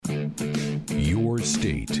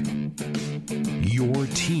State. Your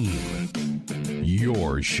team.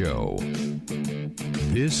 Your show.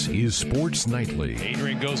 This is Sports Nightly.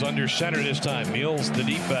 Adrian goes under center this time. Mills, the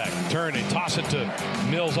deep back. Turn and toss it to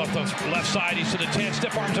Mills off the left side. He's to the 10.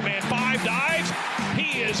 Stiff arms a man. 5 dives.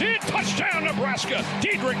 He is in. Touchdown, Nebraska.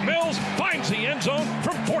 Dedrick Mills finds the end zone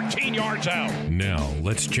from 14 yards out. Now,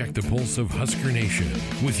 let's check the pulse of Husker Nation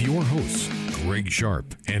with your hosts, Greg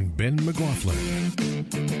Sharp and Ben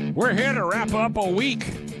McLaughlin. We're here to wrap up a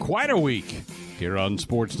week. Quite a week here on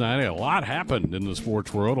Sports Night. A lot happened in the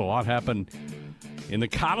sports world. A lot happened in the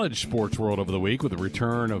college sports world over the week with the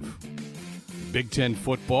return of Big Ten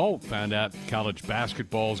football. Found out college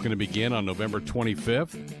basketball is going to begin on November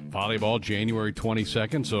 25th. Volleyball January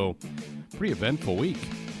 22nd. So pretty eventful week.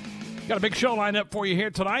 Got a big show lined up for you here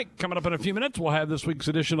tonight. Coming up in a few minutes, we'll have this week's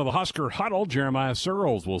edition of the Husker Huddle. Jeremiah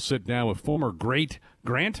Searles will sit down with former great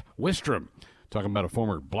Grant Wistrom, talking about a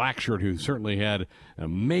former black shirt who certainly had an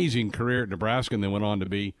amazing career at Nebraska and then went on to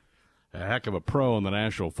be a heck of a pro in the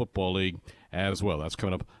National Football League as well. That's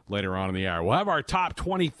coming up later on in the hour. We'll have our top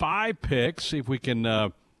 25 picks, see if we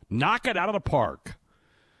can knock it out of the park.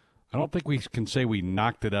 I don't think we can say we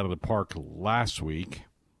knocked it out of the park last week.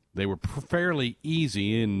 They were fairly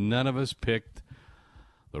easy, and none of us picked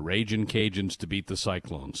the Ragin' Cajuns to beat the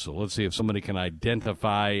Cyclones. So let's see if somebody can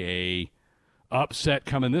identify a upset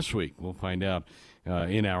coming this week. We'll find out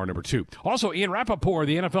in hour number 2. Also, Ian Rappaport of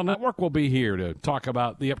the NFL Network will be here to talk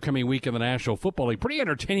about the upcoming week in the National Football League. Pretty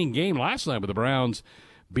entertaining game last night with the Browns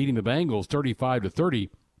beating the Bengals 35-30.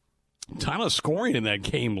 Ton of scoring in that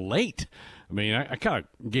game late. I mean, I kind of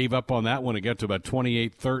gave up on that when it got to about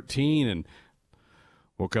 28-13 and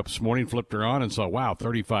woke up this morning, flipped her on, and saw, wow,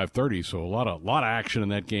 35-30. So a lot of action in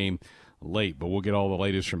that game late. But we'll get all the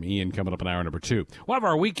latest from Ian coming up in hour number 2. We'll have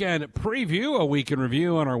our weekend preview, a weekend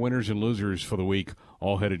review on our winners and losers for the week,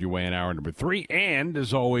 all headed your way in hour number 3. And,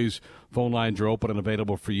 as always, phone lines are open and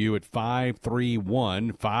available for you at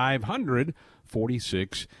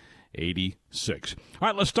 531-500-4686. All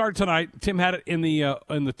right, let's start tonight. Tim had it in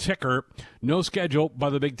the ticker. No schedule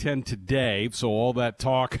by the Big Ten today, so all that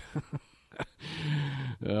talk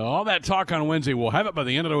on Wednesday, we'll have it by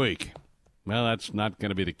the end of the week. Well, that's not going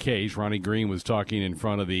to be the case. Ronnie Green was talking in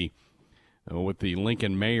front of with the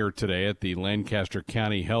Lincoln mayor today at the Lancaster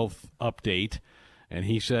County Health Update, and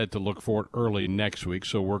he said to look for it early next week.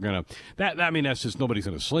 So we're going to that's just nobody's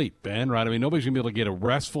going to sleep, Ben, right? I mean, nobody's going to be able to get a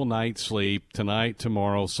restful night's sleep tonight,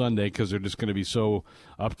 tomorrow, Sunday, because they're just going to be so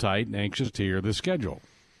uptight and anxious to hear the schedule.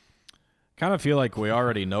 Kind of feel like we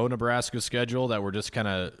already know Nebraska's schedule, that we're just kind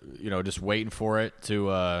of, just waiting for it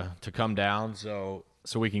to come down so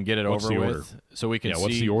we can get it over with. So we can see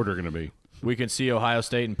what's the order going to be? We can see Ohio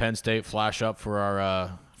State and Penn State flash up for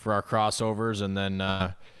our crossovers, and then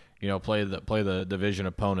play the division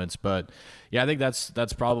opponents. But yeah, I think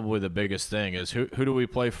that's probably the biggest thing is who do we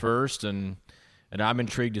play first, and I'm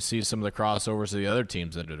intrigued to see some of the crossovers of the other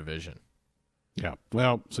teams in the division. Yeah,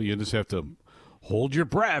 well, so you just have to hold your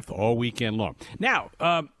breath all weekend long. Now,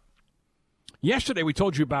 yesterday we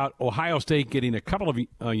told you about Ohio State getting a couple of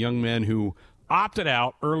young men who opted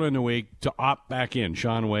out early in the week to opt back in.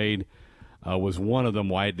 Shaun Wade was one of them.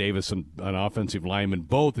 Wyatt Davis, an offensive lineman,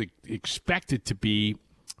 both expected to be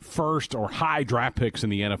first or high draft picks in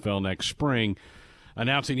the NFL next spring,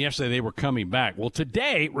 announcing yesterday they were coming back. Well,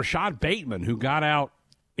 today, Rashad Bateman, who got out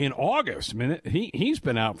in August, I mean, he's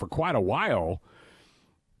been out for quite a while,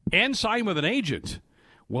 and signed with an agent.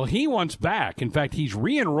 Well, he wants back. In fact, he's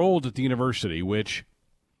re-enrolled at the university, which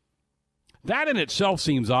that in itself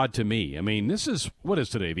seems odd to me. I mean, what is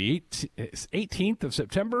today, the 18th of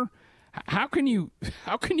September? How can you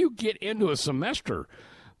get into a semester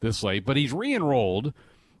this late? But he's re-enrolled,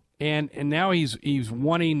 and now he's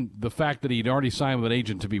wanting the fact that he'd already signed with an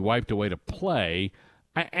agent to be wiped away to play.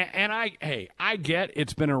 I get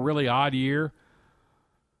it's been a really odd year.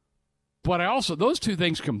 But those two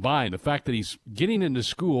things combined, the fact that he's getting into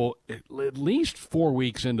school at least 4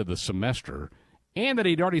 weeks into the semester and that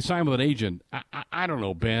he'd already signed with an agent, I don't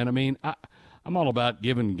know, Ben. I mean, I'm all about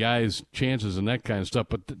giving guys chances and that kind of stuff,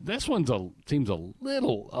 but this one seems a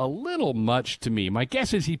little much to me. My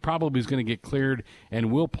guess is he probably is going to get cleared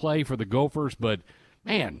and will play for the Gophers, but,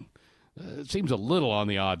 man, it seems a little on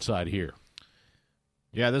the odd side here.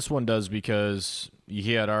 Yeah, this one does because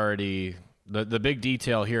he had already – the big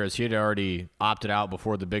detail here is he had already opted out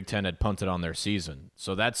before the Big Ten had punted on their season.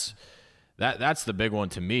 So that's the big one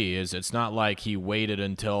to me. Is it's not like he waited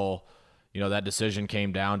until that decision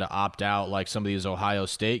came down to opt out like some of these Ohio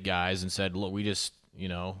State guys and said, look, we just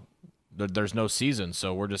there's no season,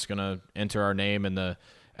 so we're just going to enter our name in the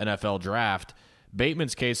NFL draft.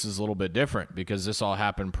 Bateman's case is a little bit different because this all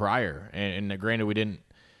happened prior, and granted,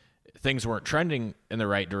 things weren't trending in the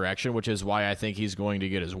right direction, which is why I think he's going to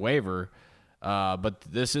get his waiver. But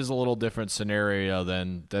this is a little different scenario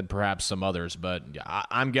than perhaps some others. But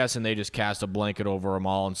I'm guessing they just cast a blanket over them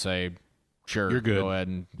all and say, sure, you're good. Go ahead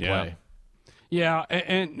and play. Yeah,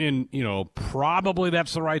 and probably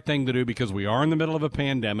that's the right thing to do because we are in the middle of a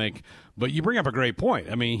pandemic. But you bring up a great point.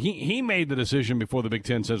 I mean, he made the decision before the Big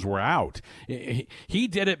Ten says we're out. He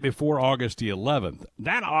did it before August the 11th.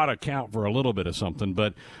 That ought to count for a little bit of something,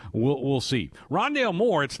 but we'll see. Rondale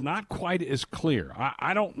Moore, it's not quite as clear.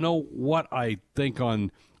 I don't know what I think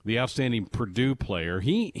on the outstanding Purdue player.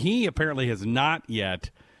 He apparently has not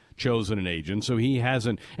yet chosen an agent, so he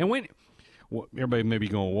hasn't. And when everybody may be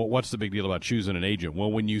going, well, what's the big deal about choosing an agent?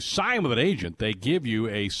 Well, when you sign with an agent, they give you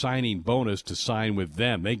a signing bonus to sign with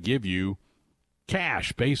them. They give you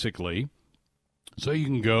cash, basically, so you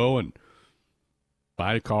can go and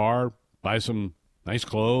buy a car, buy some nice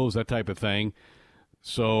clothes, that type of thing.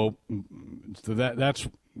 So that's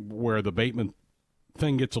where the Bateman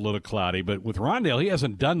thing gets a little cloudy. But with Rondale, he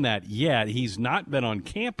hasn't done that yet. He's not been on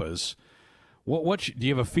campus. Do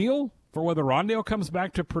you have a feel for whether Rondale comes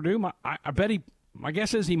back to Purdue? I bet my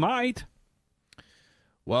guess is he might.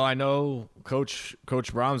 Well, I know Coach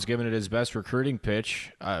Brown's giving it his best recruiting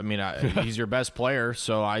pitch. I mean, he's your best player,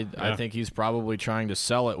 so I think he's probably trying to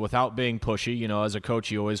sell it without being pushy. You know, as a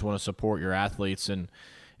coach, you always want to support your athletes and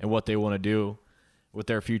what they want to do with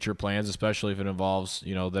their future plans, especially if it involves,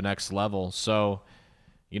 the next level. So,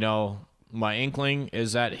 my inkling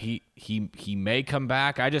is that he may come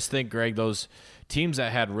back. I just think, Greg, those teams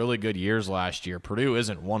that had really good years last year, Purdue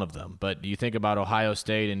isn't one of them. But you think about Ohio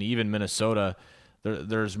State and even Minnesota,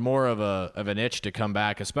 there's more of an itch to come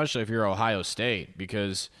back, especially if you're Ohio State,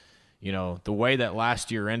 because the way that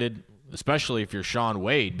last year ended, especially if you're Sean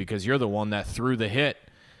Wade, because you're the one that threw the hit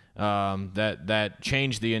that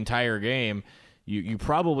changed the entire game. You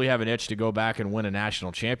probably have an itch to go back and win a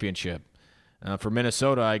national championship. For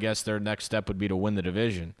Minnesota, I guess their next step would be to win the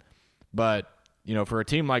division. But, for a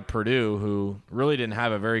team like Purdue, who really didn't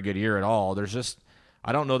have a very good year at all,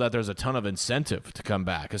 I don't know that there's a ton of incentive to come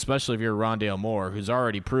back, especially if you're Rondale Moore, who's you've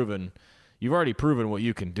already proven what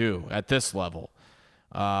you can do at this level.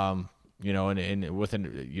 Do you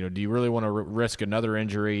really want to risk another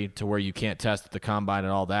injury to where you can't test at the combine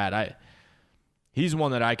and all that? He's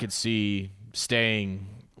one that I could see staying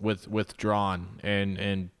withdrawn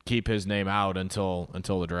and keep his name out until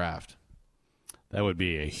the draft. That would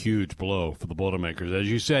be a huge blow for the Boilermakers. As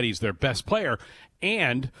you said, he's their best player,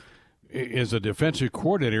 and as a defensive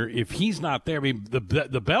coordinator, if he's not there, I mean, the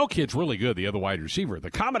Bell kid's really good, the other wide receiver.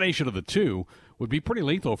 The combination of the two would be pretty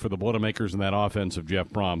lethal for the Boilermakers in that offense of Jeff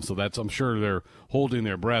Brom. So I'm sure they're holding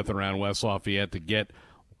their breath around West Lafayette to get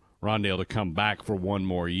Rondale to come back for one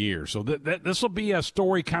more year. So this will be a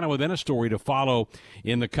story kind of within a story to follow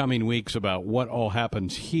in the coming weeks about what all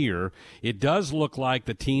happens here. It does look like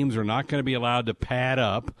the teams are not going to be allowed to pad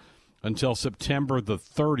up until September the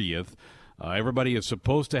 30th. Everybody is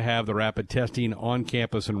supposed to have the rapid testing on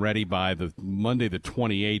campus and ready by the Monday the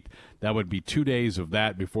 28th. That would be 2 days of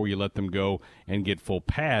that before you let them go and get full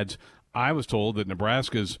pads. I was told that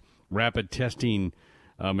Nebraska's rapid testing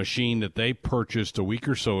machine that they purchased a week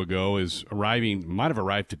or so ago is might have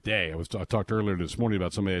arrived today. I talked earlier this morning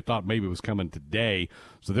about somebody that thought maybe it was coming today,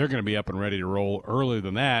 so they're going to be up and ready to roll earlier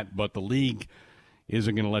than that, but the league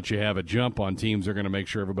isn't going to let you have a jump on teams. They're going to make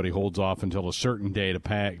sure everybody holds off until a certain day to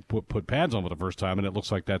put pads on for the first time, and it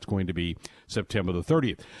looks like that's going to be September the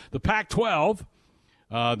 30th. The Pac-12,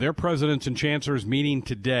 their presidents and chancellors meeting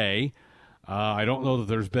today. I don't know that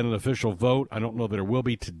there's been an official vote. I don't know that there will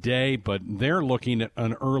be today, but they're looking at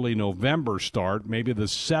an early November start, maybe the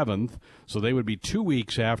 7th, so they would be 2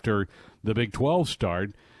 weeks after the Big 12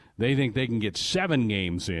 start. They think they can get 7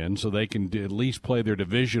 games in, so they can at least play their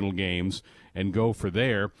divisional games and go for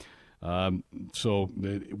there. So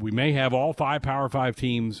we may have all 5 Power 5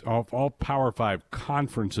 teams, all Power 5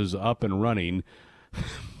 conferences up and running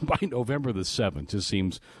by November the 7th. Just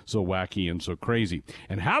seems so wacky and so crazy.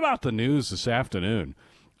 And how about the news this afternoon?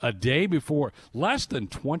 A day before, less than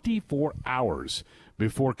 24 hours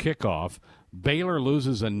before kickoff, Baylor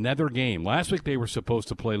loses another game. Last week they were supposed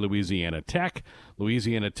to play Louisiana Tech.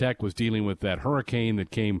 Louisiana Tech was dealing with that hurricane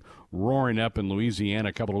that came roaring up in Louisiana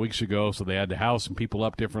a couple of weeks ago, so they had to house some people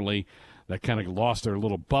up differently. That kind of lost their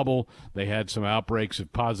little bubble. They had some outbreaks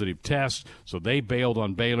of positive tests, so they bailed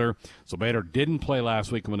on Baylor. So Baylor didn't play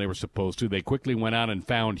last week when they were supposed to. They quickly went out and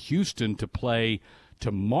found Houston to play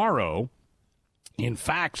tomorrow. In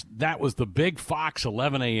fact, that was the big Fox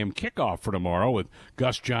 11 a.m. kickoff for tomorrow with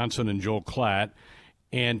Gus Johnson and Joel Klatt.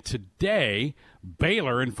 And today,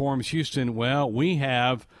 Baylor informs Houston, well, we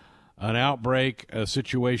have an outbreak, a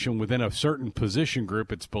situation within a certain position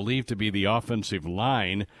group. It's believed to be the offensive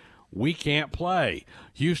line. We can't play.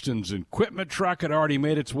 Houston's equipment truck had already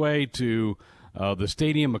made its way to the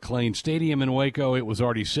stadium, McLean Stadium in Waco. It was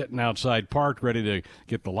already sitting outside parked, ready to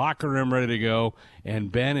get the locker room ready to go.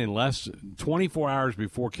 And Ben, in less 24 hours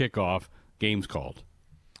before kickoff, game's called.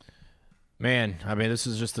 Man, I mean, this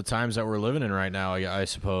is just the times that we're living in right now, I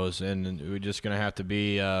suppose. And we're just going to have to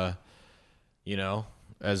be, as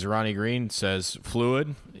Ronnie Green says,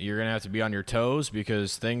 fluid. You're going to have to be on your toes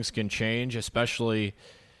because things can change, especially,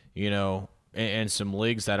 in some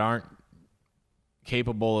leagues that aren't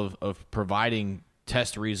capable of providing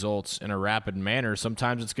test results in a rapid manner.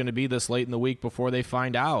 Sometimes it's going to be this late in the week before they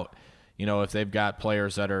find out, if they've got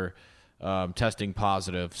players that are testing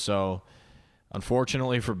positive. So,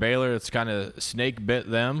 unfortunately for Baylor, it's kind of snake bit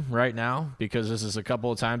them right now because this is a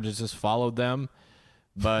couple of times it's just followed them.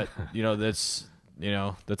 But, that's,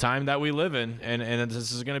 the time that we live in, and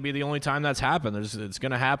this is going to be the only time that's happened. It's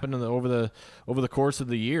going to happen over the course of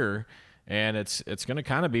the year, and it's going to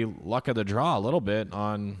kind of be luck of the draw a little bit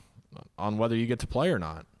on whether you get to play or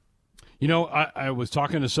not. I was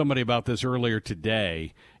talking to somebody about this earlier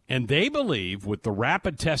today, and they believe with the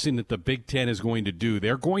rapid testing that the Big Ten is going to do,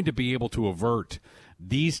 they're going to be able to avert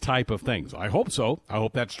these type of things. I hope so. I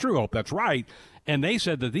hope that's true. I hope that's right. And they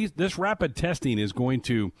said that this rapid testing is going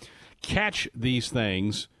to catch these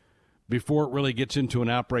things before it really gets into an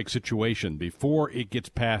outbreak situation, before it gets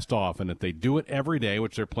passed off. And if they do it every day,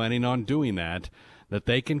 which they're planning on doing that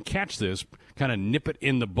they can catch this, kind of nip it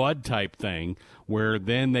in the bud type thing, where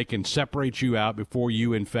then they can separate you out before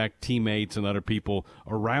you infect teammates and other people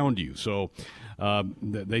around you. So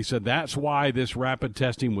they said that's why this rapid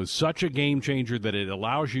testing was such a game changer, that it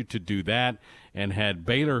allows you to do that. And had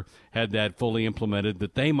Baylor had that fully implemented,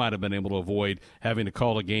 that they might have been able to avoid having to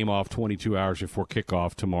call a game off 22 hours before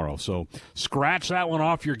kickoff tomorrow. So scratch that one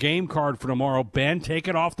off your game card for tomorrow. Ben, take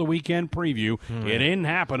it off the weekend preview. It ain't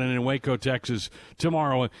happening in Waco, Texas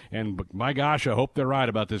tomorrow. And my gosh, I hope they're right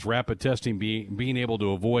about this rapid testing being able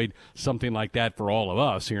to avoid something like that for all of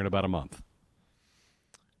us here in about a month.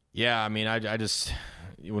 Yeah, I mean, I just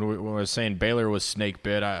when we were saying Baylor was snake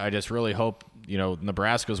bit, I just really hope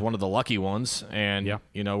Nebraska is one of the lucky ones, and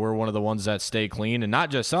we're one of the ones that stay clean, and not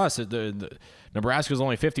just us. Nebraska is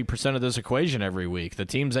only 50% of this equation every week. The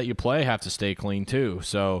teams that you play have to stay clean too.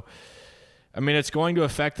 So, I mean, it's going to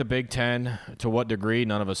affect the Big Ten to what degree,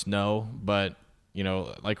 none of us know. But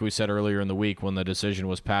like we said earlier in the week when the decision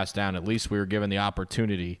was passed down, at least we were given the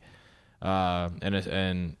opportunity,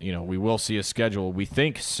 and we will see a schedule we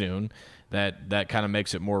think soon that kind of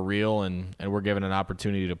makes it more real, and we're given an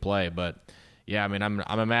opportunity to play, but. Yeah, I mean,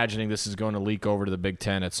 I'm imagining this is going to leak over to the Big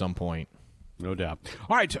Ten at some point. No doubt.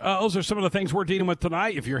 All right, those are some of the things we're dealing with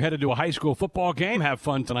tonight. If you're headed to a high school football game, have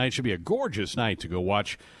fun tonight. It should be a gorgeous night to go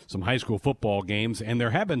watch some high school football games. And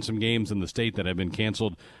there have been some games in the state that have been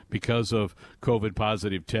canceled because of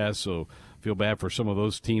COVID-positive tests. So feel bad for some of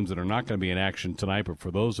those teams that are not going to be in action tonight. But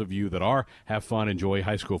for those of you that are, have fun. Enjoy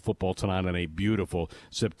high school football tonight on a beautiful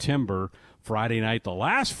September Friday night, the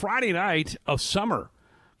last Friday night of summer.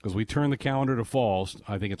 Because we turn the calendar to fall.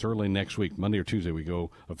 I think it's early next week, Monday or Tuesday, we go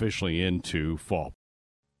officially into fall.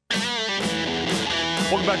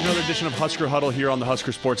 Welcome back to another edition of Husker Huddle here on the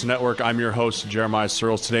Husker Sports Network. I'm your host, Jeremiah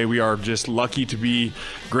Searles. Today we are just lucky to be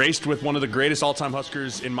graced with one of the greatest all-time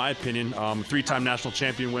Huskers, in my opinion. Three-time national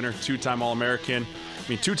champion winner, two-time All-American.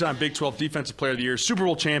 Two-time Big 12 Defensive Player of the Year, Super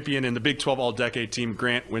Bowl champion, and the Big 12 All-Decade team,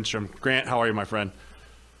 Grant Wistrom. Grant, how are you, my friend?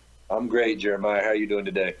 I'm great, Jeremiah. How are you doing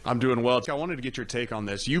today? I'm doing well. I wanted to get your take on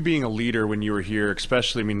this. You being a leader when you were here,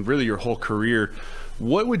 especially, really your whole career,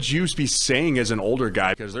 what would you be saying as an older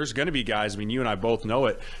guy? Because there's going to be guys, you and I both know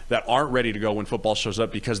it, that aren't ready to go when football shows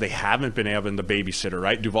up because they haven't been having the babysitter,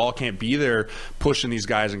 right? Duval can't be there pushing these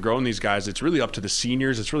guys and growing these guys. It's really up to the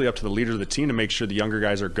seniors. It's really up to the leaders of the team to make sure the younger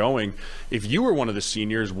guys are going. If you were one of the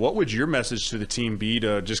seniors, what would your message to the team be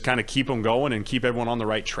to just kind of keep them going and keep everyone on the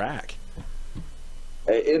right track?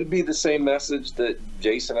 It'd be the same message that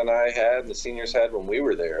Jason and I had and the seniors had when we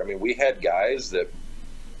were there. We had guys that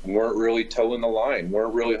weren't really toeing the line,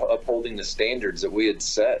 weren't really upholding the standards that we had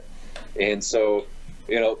set. And so,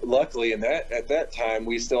 luckily at that time,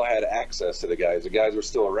 we still had access to the guys. The guys were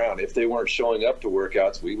still around. If they weren't showing up to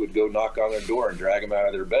workouts, we would go knock on their door and drag them out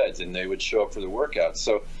of their beds, and they would show up for the workouts.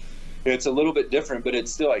 So it's a little bit different, but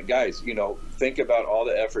it's still like, guys, think about all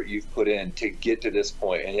the effort you've put in to get to this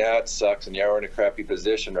point. And yeah, it sucks, and yeah, we're in a crappy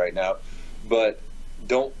position right now. But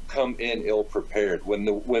don't come in ill prepared. When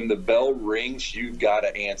the bell rings, you've got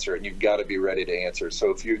to answer it, and you've got to be ready to answer. So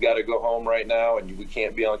if you've got to go home right now and we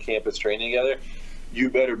can't be on campus training together, you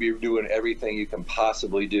better be doing everything you can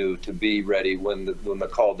possibly do to be ready when the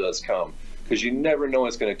call does come, because you never know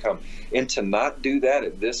it's going to come. And to not do that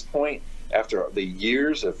at this point, after the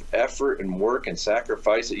years of effort and work and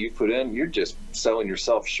sacrifice that you put in, you're just selling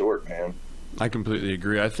yourself short, man. I completely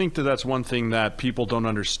agree. I think that's one thing that people don't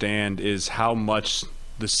understand is how much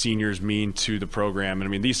the seniors mean to the program. And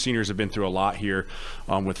I mean, these seniors have been through a lot here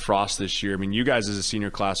with Frost this year. I mean, you guys as a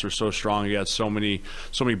senior class were so strong. You had so many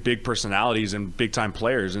big personalities and big time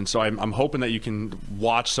players. And so I'm hoping that you can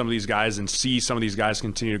watch some of these guys and see some of these guys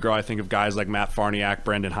continue to grow. I think of guys like Matt Farniak,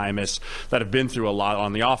 Brendan Hymas that have been through a lot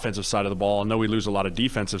on the offensive side of the ball. I know we lose a lot of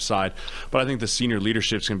defensive side, but I think the senior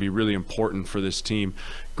leadership is going to be really important for this team.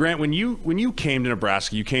 Grant, when you came to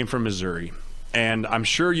Nebraska, you came from Missouri. And I'm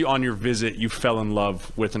sure on your visit, you fell in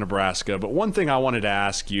love with Nebraska. But one thing I wanted to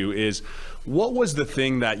ask you is, what was the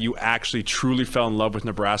thing that you actually truly fell in love with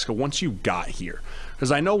Nebraska once you got here? Because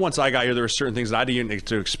I know once I got here, there were certain things that I didn't get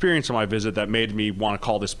to experience on my visit that made me want to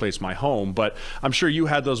call this place my home. But I'm sure you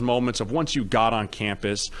had those moments of once you got on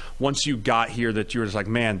campus, once you got here, that you were just like,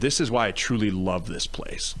 man, this is why I truly love this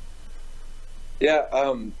place.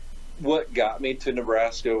 Yeah, what got me to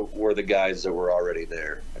Nebraska were the guys that were already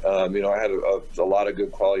there. I had a lot of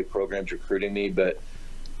good quality programs recruiting me, but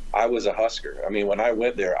I was a Husker. I mean, when I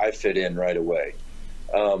went there, I fit in right away.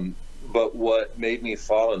 But what made me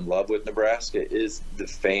fall in love with Nebraska is the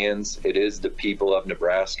fans. It is the people of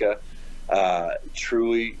Nebraska.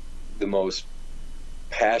 Truly the most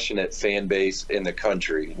passionate fan base in the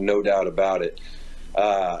country, no doubt about it.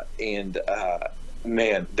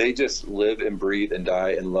 Man, they just live and breathe and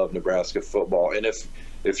die and love Nebraska football. And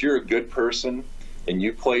if you're a good person and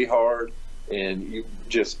you play hard and you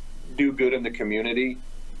just do good in the community,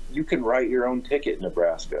 you can write your own ticket in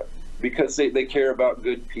Nebraska, because they care about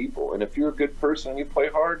good people. And if you're a good person and you play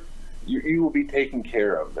hard, you will be taken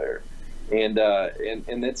care of there. And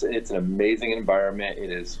it's an amazing environment.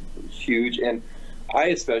 It is huge. And I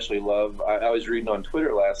especially love, I was reading on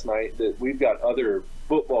Twitter last night that we've got other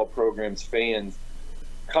football programs fans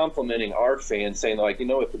complimenting our fans, saying, like,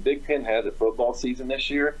 if the Big Ten has a football season this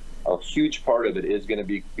year, a huge part of it is going to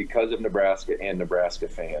be because of Nebraska and Nebraska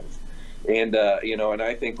fans. And, and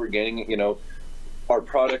I think we're getting, our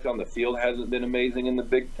product on the field hasn't been amazing in the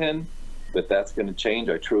Big Ten, but that's going to change.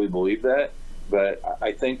 I truly believe that. But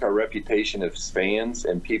I think our reputation as fans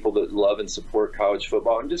and people that love and support college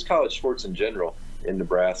football and just college sports in general in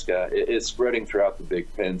Nebraska is spreading throughout the Big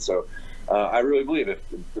Ten. So I really believe if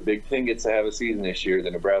the Big Ten gets to have a season this year,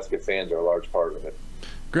 the Nebraska fans are a large part of it.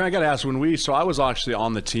 Grant, I got to ask, so I was actually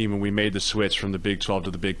on the team when we made the switch from the Big 12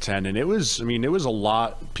 to the Big 10, and it was a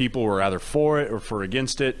lot. People were either for it or for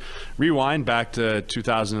against it. Rewind back to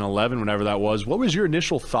 2011, whenever that was. What was your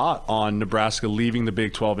initial thought on Nebraska leaving the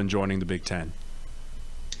Big 12 and joining the Big 10?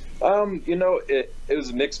 It was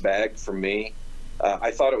a mixed bag for me.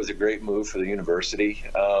 I thought it was a great move for the university.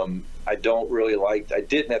 I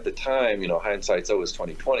didn't at the time, hindsight's always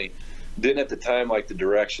 20/20, didn't at the time like the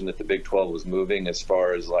direction that the Big 12 was moving, as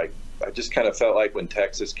far as I just kind of felt like when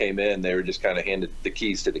Texas came in, they were just kind of handed the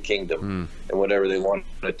keys to the kingdom and whatever they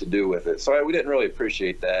wanted to do with it. So we didn't really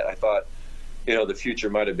appreciate that. I thought, the future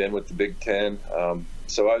might have been with the Big 10.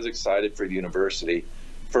 So I was excited for the university.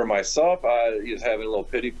 For myself, I was having a little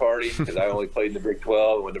pity party because I only played in the Big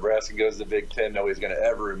 12. When Nebraska goes to the Big 10, nobody's going to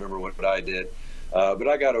ever remember what I did. But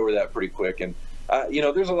I got over that pretty quick. And,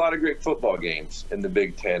 there's a lot of great football games in the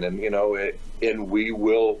Big 10. And, and we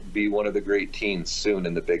will be one of the great teams soon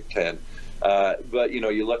in the Big 10. But,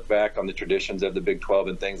 you look back on the traditions of the Big 12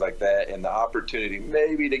 and things like that, and the opportunity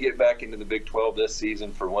maybe to get back into the Big 12 this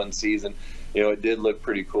season for one season, it did look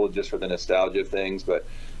pretty cool just for the nostalgia of things. But,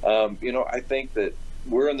 I think that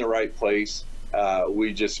we're in the right place.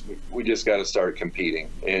 We just got to start competing,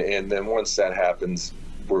 and then once that happens,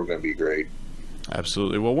 we're going to be great.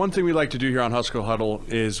 Absolutely. Well, one thing we like to do here on Husker Huddle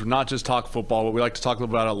is not just talk football, but we like to talk a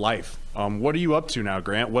little about life. What are you up to now,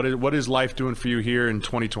 Grant? What is life doing for you here in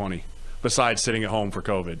 2020, besides sitting at home for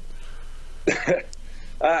COVID?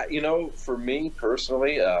 For me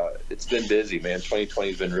personally, it's been busy, man. 2020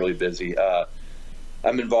 has been really busy.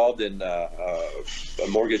 I'm involved in a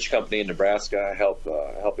mortgage company in Nebraska. I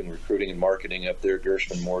helping recruiting and marketing up there,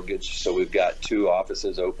 Gershman Mortgage. So we've got 2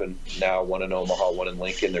 offices open now, one in Omaha, one in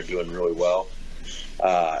Lincoln. They're doing really well.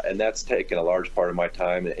 And that's taken a large part of my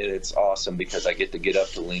time. And it's awesome because I get to get up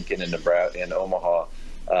to Lincoln and Nebraska and Omaha.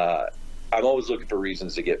 I'm always looking for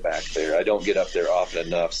reasons to get back there. I don't get up there often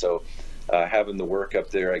enough. So having the work up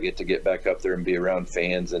there, I get to get back up there and be around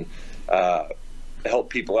fans. And help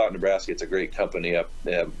people out in Nebraska. It's a great company up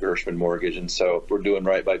Gershman Mortgage, and so we're doing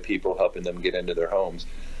right by people, helping them get into their homes.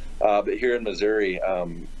 But here in Missouri,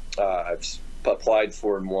 I've applied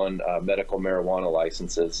for and won medical marijuana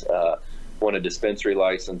licenses, won a dispensary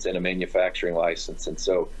license and a manufacturing license, and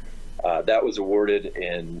so that was awarded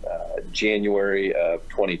in January of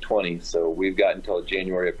 2020. So we've got until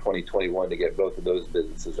January of 2021 to get both of those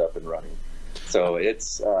businesses up and running. So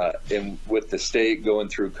it's and with the state going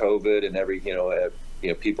through COVID and every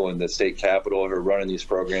people in the state capitol who are running these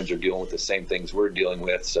programs are dealing with the same things we're dealing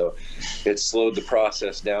with. So it's slowed the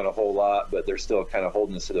process down a whole lot, but they're still kind of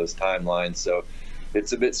holding us to those timelines. So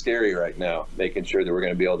it's a bit scary right now, making sure that we're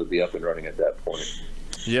going to be able to be up and running at that point.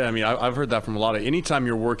 Yeah, I mean, I've heard that from a lot of. Anytime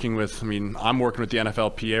you're working with, I'm working with the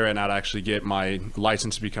NFLPA right now to actually get my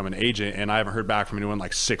license to become an agent, and I haven't heard back from anyone in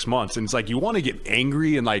like 6 months. And it's like you want to get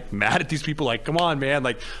angry and like mad at these people, like, come on, man,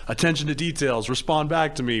 like attention to details, respond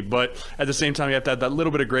back to me. But at the same time, you have to have that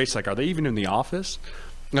little bit of grace. Like, are they even in the office?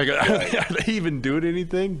 Like, are they even doing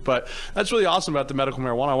anything? But that's really awesome about the medical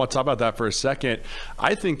marijuana. I want to talk about that for a second.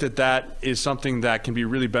 I think that is something that can be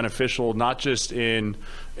really beneficial, not just in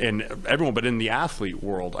everyone, but in the athlete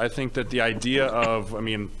world. I think that the idea of,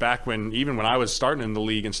 back when I was starting in the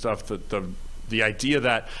league and stuff, the idea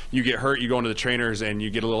that you get hurt, you go into the trainers and you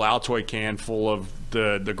get a little Altoid can full of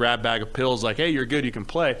the grab bag of pills, like, hey, you're good, you can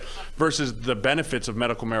play, versus the benefits of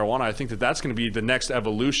medical marijuana. I think that that's going to be the next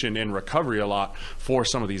evolution in recovery a lot for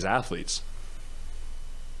some of these athletes.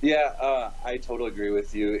 Yeah, I totally agree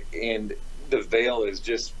with you. And the veil is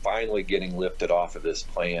just finally getting lifted off of this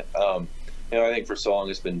plant. I think for so long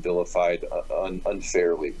it's been vilified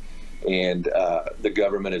unfairly. And the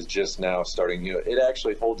government is just now starting, it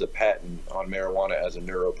actually holds a patent on marijuana as a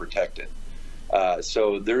neuroprotectant.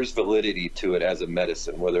 So there's validity to it as a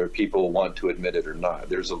medicine, whether people want to admit it or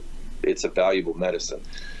not. It's a valuable medicine.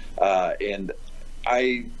 And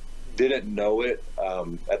I didn't know it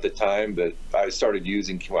at the time, but I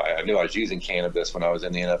knew I was using cannabis when I was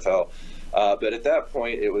in the NFL. But at that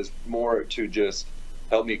point, it was more to just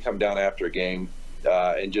help me come down after a game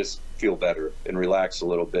and just feel better and relax a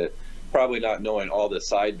little bit, probably not knowing all the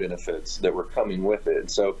side benefits that were coming with it.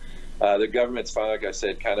 And so the government's finally, like I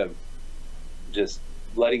said, kind of just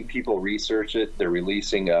letting people research it. They're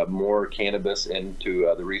releasing more cannabis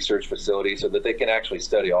into the research facility so that they can actually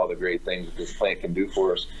study all the great things that this plant can do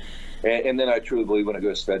for us. And then I truly believe when it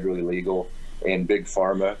goes federally legal and Big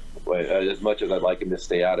Pharma, as much as I'd like them to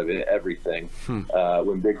stay out of it, everything,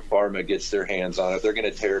 when Big Pharma gets their hands on it, they're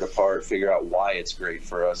going to tear it apart, figure out why it's great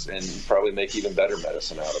for us, and probably make even better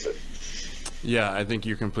medicine out of it. Yeah, I think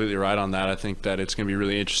you're completely right on that. I think that it's going to be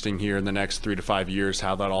really interesting here in the next 3 to 5 years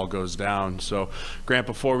how that all goes down. So, Grant,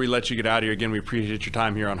 before we let you get out of here, again, we appreciate your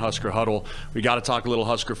time here on Husker Huddle. We got to talk a little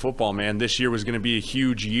Husker football, man. This year was going to be a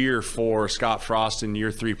huge year for Scott Frost in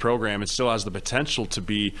year 3 program. It still has the potential to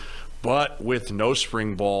be, but with no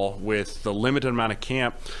spring ball, with the limited amount of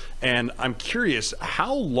camp. And I'm curious,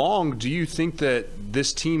 how long do you think that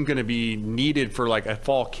this team going to be needed for like a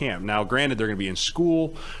fall camp? Now, granted, they're going to be in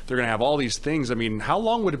school. They're going to have all these things. How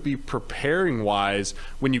long would it be preparing-wise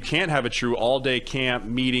when you can't have a true all-day camp,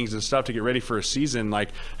 meetings and stuff to get ready for a season? Like,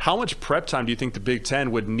 how much prep time do you think the Big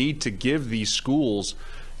Ten would need to give these schools,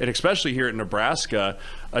 and especially here at Nebraska,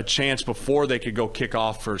 a chance before they could go kick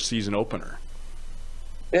off for season opener?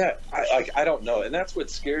 Yeah, I don't know. And that's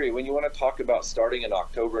what's scary. When you want to talk about starting in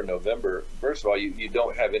October and November, first of all, you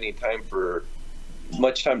don't have any time for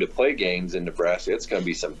much time to play games in Nebraska. It's going to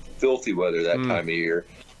be some filthy weather that time of year,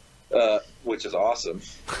 which is awesome,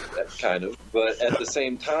 kind of. But at the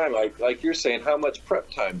same time, like you're saying, how much prep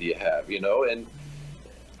time do you have, And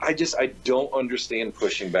I don't understand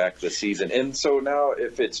pushing back the season. And so now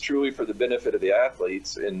if it's truly for the benefit of the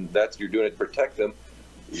athletes and you're doing it to protect them,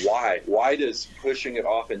 why does pushing it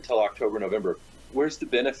off until October, November, where's the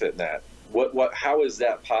benefit in that? How is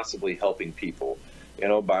that possibly helping people?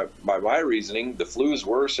 By my reasoning, the flu is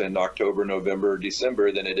worse in October, November,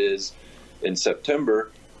 December than it is in September.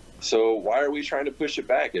 So why are we trying to push it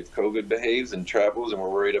back? If COVID behaves and travels and we're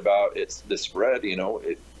worried about the spread,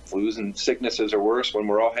 flus and sicknesses are worse when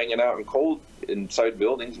we're all hanging out in cold inside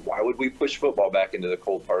buildings. Why would we push football back into the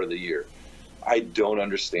cold part of the year? I don't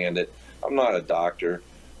understand it. I'm not a doctor,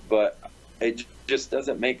 but it just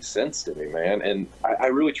doesn't make sense to me, man. And I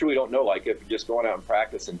really, truly don't know, like, if you're just going out and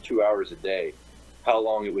practicing 2 hours a day, how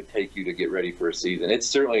long it would take you to get ready for a season. It's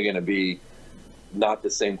certainly going to be not the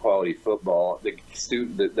same quality football.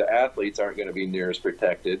 The athletes aren't going to be near as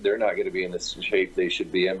protected. They're not going to be in the shape they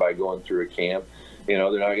should be in by going through a camp. They're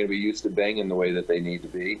not going to be used to banging the way that they need to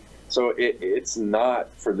be. So it's not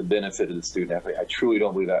for the benefit of the student athlete. I truly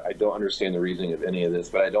don't believe that. I don't understand the reasoning of any of this,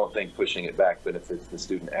 but I don't think pushing it back benefits the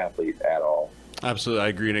student athlete at all. Absolutely, I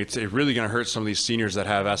agree. And it's really going to hurt some of these seniors that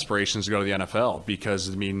have aspirations to go to the NFL because,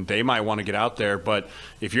 I mean, they might want to get out there, but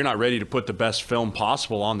if you're not ready to put the best film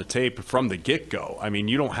possible on the tape from the get-go, I mean,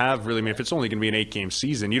 you don't have really, I mean, if it's only going to be an 8-game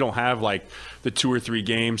season, you don't have like the 2 or 3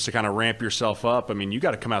 games to kind of ramp yourself up. I mean, you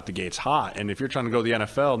got to come out the gates hot. And if you're trying to go to the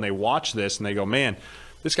NFL and they watch this and they go, man,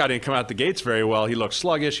 this guy didn't come out the gates very well. He looks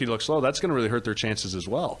sluggish. He looks slow. That's going to really hurt their chances as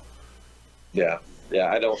well. Yeah.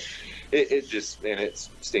 I don't. It just, and it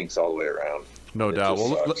stinks all the way around. No doubt.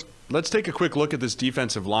 Well, let's take a quick look at this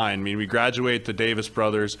defensive line. I mean, we graduate the Davis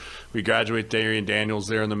brothers. We graduate Darian Daniels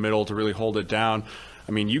there in the middle to really hold it down.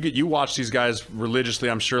 I mean, you watch these guys religiously,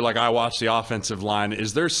 I'm sure, like I watch the offensive line.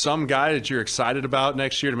 Is there some guy that you're excited about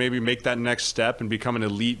next year to maybe make that next step and become an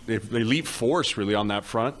elite force really on that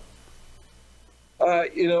front?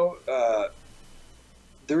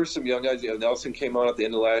 There were some young guys. Nelson came on at the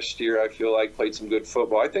end of last year. I feel like played some good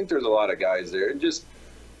football. I think there's a lot of guys there. And just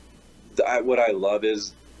what I love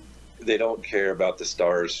is they don't care about the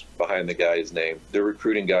stars behind the guy's name. They're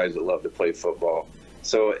recruiting guys that love to play football.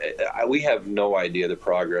 So we have no idea the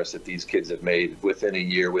progress that these kids have made within a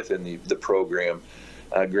year, within the program.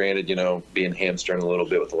 Granted, being hamstrung a little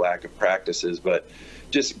bit with the lack of practices, but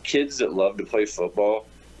just kids that love to play football,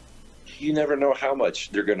 you never know how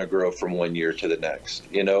much they're going to grow from one year to the next.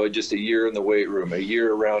 Just a year in the weight room, a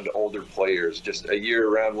year around older players, just a year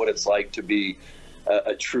around what it's like to be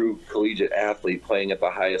a true collegiate athlete playing at the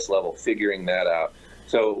highest level, figuring that out.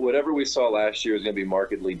 So whatever we saw last year is going to be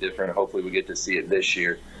markedly different. Hopefully we get to see it this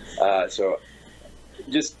year. So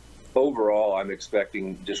just overall, I'm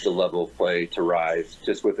expecting just the level of play to rise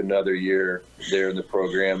just with another year there in the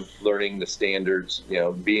program, learning the standards,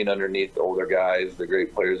 being underneath the older guys, the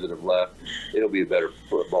great players that have left. It'll be a better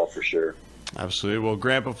football for sure. Absolutely. Well,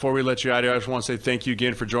 Grant, before we let you out of here, I just want to say thank you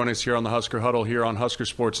again for joining us here on the Husker Huddle here on Husker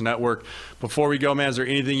Sports Network. Before we go, man, is there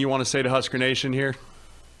anything you want to say to Husker Nation here?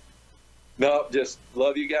 No, just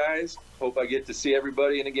love you guys. Hope I get to see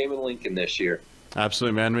everybody in a game in Lincoln this year.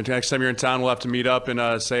 Absolutely, man. Next time you're in town, we'll have to meet up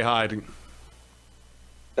and say hi.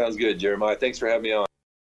 Sounds good, Jeremiah. Thanks for having me on.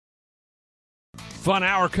 Fun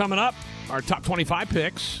hour coming up. Our top 25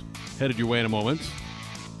 picks headed your way in a moment.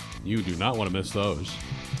 You do not want to miss those.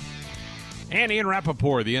 And Ian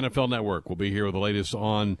Rappaport, the NFL Network, will be here with the latest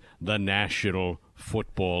on the National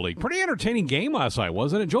Football League. Pretty entertaining game last night,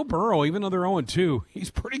 wasn't it? Joe Burrow, even though they're 0-2, he's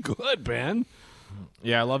pretty good, Ben.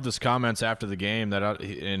 Yeah, I loved his comments after the game that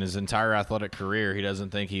in his entire athletic career, he doesn't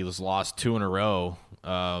think he was lost 2 in a row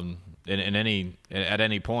at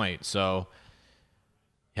any point. So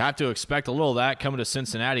you have to expect a little of that coming to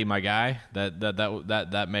Cincinnati, my guy.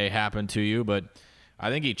 That may happen to you, but I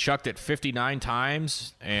think he chucked it 59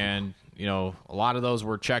 times, and a lot of those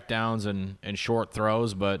were checkdowns and short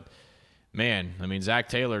throws. But man, I mean, Zach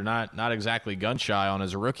Taylor not exactly gun shy on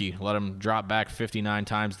as a rookie. Let him drop back 59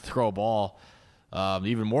 times to throw a ball.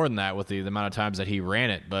 Even more than that with the amount of times that he ran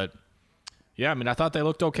it. But, yeah, I mean, I thought they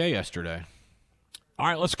looked okay yesterday. All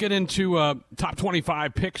right, let's get into top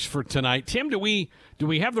 25 picks for tonight. Tim, do we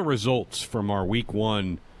have the results from our Week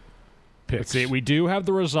 1 picks? Let's see, we do have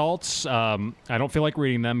the results. I don't feel like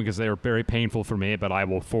reading them because they are very painful for me, but I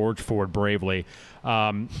will forge forward bravely.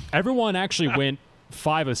 Everyone actually went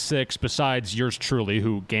 5 of 6 besides yours truly,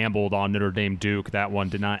 who gambled on Notre Dame Duke. That one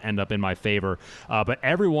did not end up in my favor. But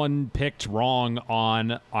everyone picked wrong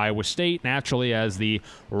on Iowa State, naturally, as the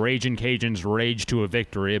Ragin' Cajuns rage to a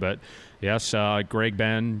victory. But yes, Greg,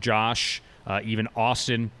 Ben, Josh, even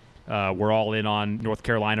Austin, we're all in on North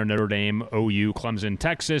Carolina, Notre Dame, OU, Clemson,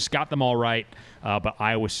 Texas. Got them all right. But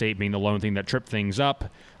Iowa State being the lone thing that tripped things up,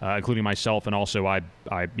 including myself. And also I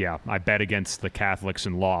bet against the Catholics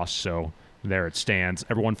and lost. So there it stands.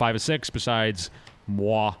 Everyone 5 of 6 besides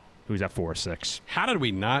moi, who's at 4 of 6. How did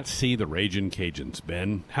we not see the Ragin' Cajuns,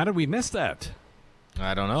 Ben? How did we miss that?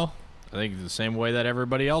 I don't know. I think the same way that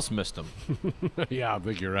everybody else missed them. Yeah, I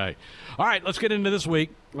think you're right. All right, let's get into this week.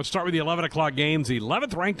 Let's start with the 11 o'clock games. The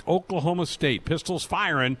 11th-ranked Oklahoma State Pistols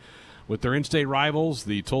firing with their in-state rivals,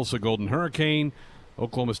 the Tulsa Golden Hurricane.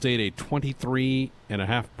 Oklahoma State a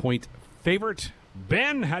 23.5-point favorite.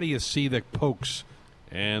 Ben, how do you see the Pokes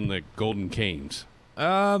and the Golden Canes?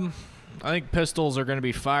 I think Pistols are going to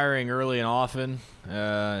be firing early and often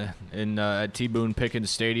at T. Boone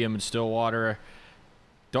Pickens Stadium in Stillwater.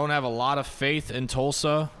 Don't have a lot of faith in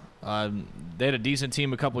Tulsa. They had a decent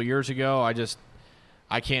team a couple years ago.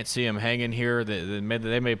 I can't see them hanging here. They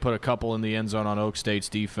may put a couple in the end zone on Oak State's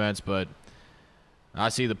defense, but I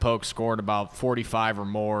see the Pokes scoring about 45 or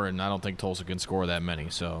more, and I don't think Tulsa can score that many.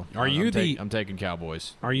 So I'm taking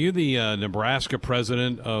Cowboys. Are you the Nebraska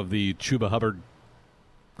president of the Chuba Hubbard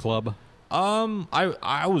Club?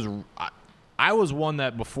 I was one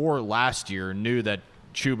that before last year knew that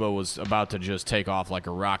Chuba was about to just take off like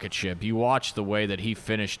a rocket ship. You watched the way that he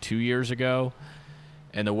finished 2 years ago,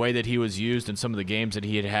 and the way that he was used in some of the games that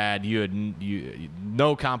he had. You had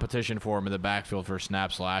no competition for him in the backfield for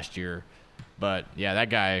snaps last year. But yeah, that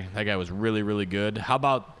guy was really, really good. How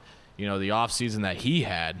about the offseason that he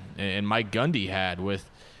had and Mike Gundy had with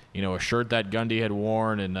a shirt that Gundy had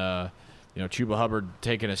worn and Chuba Hubbard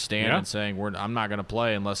taking a stand and saying I'm not going to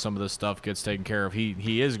play unless some of this stuff gets taken care of.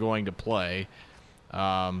 He is going to play.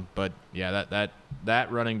 But yeah,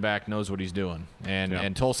 that running back knows what he's doing,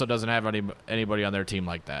 and Tulsa doesn't have anybody on their team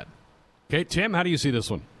like that. Okay, Tim, how do you see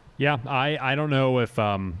this one? Yeah, I don't know if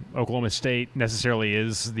Oklahoma State necessarily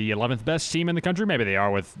is the 11th best team in the country. Maybe they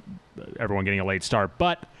are with everyone getting a late start,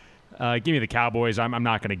 but give me the Cowboys. I'm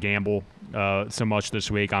not going to gamble so much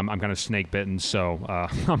this week. I'm kind of snake bitten, so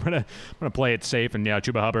I'm gonna play it safe. And yeah,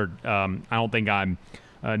 Chuba Hubbard. I don't think I'm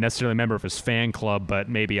necessarily a member of his fan club, but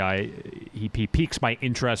maybe he piques my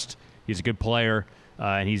interest. He's a good player,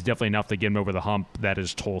 and he's definitely enough to get him over the hump. That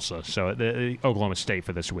is Tulsa. So the Oklahoma State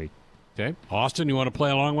for this week. Okay. Austin, you want to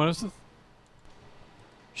play along with us?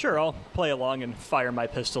 Sure, I'll play along and fire my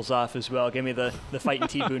pistols off as well. Give me the fighting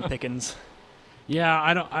T. Boone Pickens.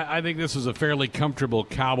 Yeah, I think this is a fairly comfortable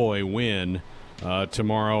Cowboy win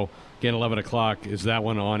tomorrow. Again, 11 o'clock is that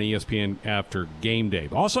one on ESPN after game day.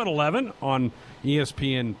 Also at 11 on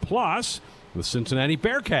ESPN Plus, the Cincinnati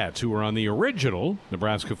Bearcats, who are on the original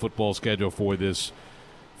Nebraska football schedule for this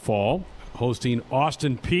fall, hosting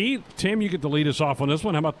Austin Peay. Tim, you get to lead us off on this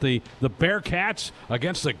one. How about the Bearcats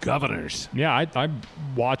against the Governors? Yeah, I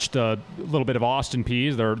watched a little bit of Austin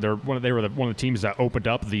Peay. They were one of the teams that opened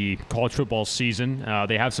up the college football season.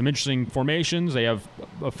 They have some interesting formations. They have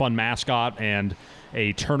a fun mascot and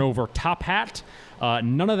a turnover top hat.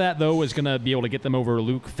 None of that, though, is going to be able to get them over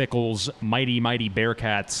Luke Fickell's mighty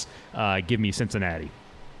Bearcats. Give me Cincinnati.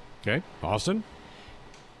 Okay, Austin?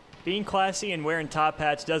 Being classy and wearing top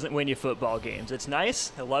hats doesn't win you football games. It's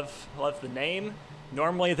nice. I love the name.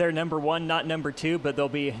 Normally they're number 1, not number 2, but they'll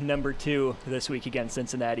be number 2 this week against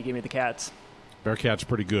Cincinnati. Give me the Cats. Bearcats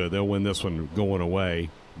pretty good. They'll win this one going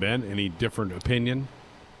away. Ben, any different opinion?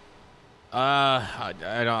 I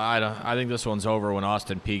don't. I think this one's over when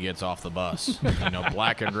Austin Peay gets off the bus.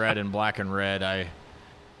 Black and red and black and red. I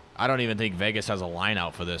don't even think Vegas has a line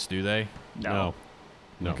out for this, do they? No.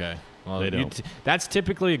 Okay. Well, they don't. That's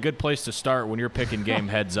typically a good place to start when you're picking game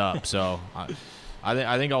heads up. So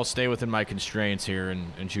I think I'll stay within my constraints here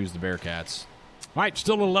and choose the Bearcats. All right,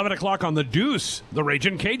 still at 11 o'clock on the Deuce, the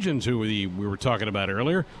Ragin' Cajuns, who we were talking about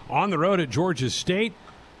earlier, on the road at Georgia State.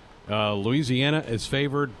 Louisiana is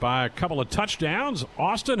favored by a couple of touchdowns.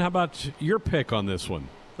 Austin, how about your pick on this one?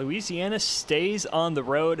 Louisiana stays on the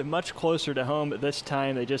road, much closer to home. This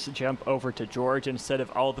time they just jump over to Georgia instead of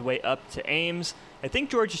all the way up to Ames. I think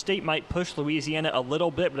Georgia State might push Louisiana a little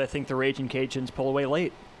bit, but I think the Ragin' Cajuns pull away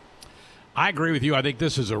late. I agree with you. I think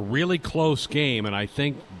this is a really close game, and I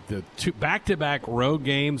think the two back-to-back road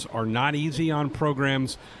games are not easy on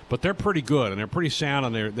programs, but they're pretty good, and they're pretty sound,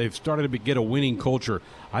 and they've started to get a winning culture.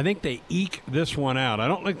 I think they eke this one out. I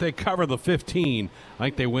don't think they cover the 15. I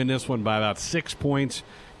think they win this one by about 6 points.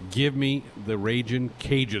 Give me the Ragin'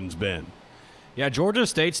 Cajuns, Ben. Yeah, Georgia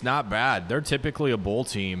State's not bad. They're typically a bowl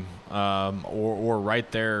team or right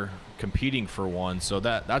there competing for one, so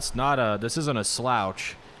this isn't a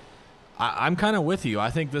slouch. I'm kind of with you.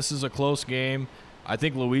 I think this is a close game. I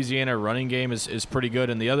think Louisiana running game is pretty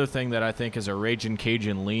good. And the other thing that I think is a Ragin'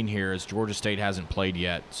 Cajun lean here is Georgia State hasn't played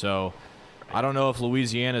yet. So I don't know if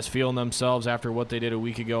Louisiana's feeling themselves after what they did a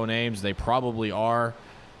week ago in Ames. They probably are.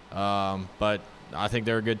 But I think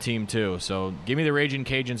they're a good team too. So give me the Ragin'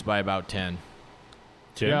 Cajuns by about 10.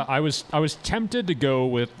 Tim? Yeah, I was tempted to go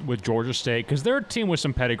with Georgia State because they're a team with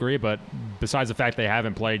some pedigree, but besides the fact they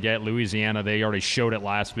haven't played yet, Louisiana, they already showed it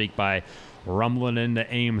last week by rumbling into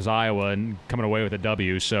Ames, Iowa, and coming away with a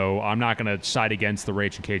W. So I'm not going to side against the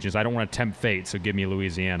Ragin' Cajuns. I don't want to tempt fate, so give me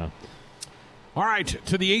Louisiana. All right,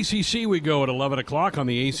 to the ACC we go at 11 o'clock on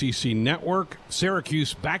the ACC Network.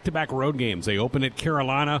 Syracuse, back-to-back road games. They opened at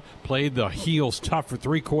Carolina, played the Heels tough for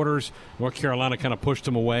 3 quarters. North Carolina kind of pushed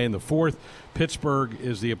them away in the 4th. Pittsburgh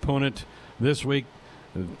is the opponent this week.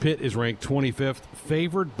 Pitt is ranked 25th,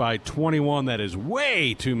 favored by 21. That is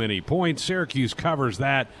way too many points. Syracuse covers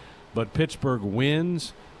that, but Pittsburgh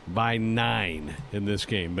wins by 9 in this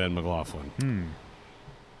game, Ben McLaughlin.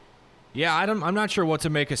 Yeah, I'm not sure what to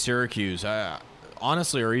make of Syracuse.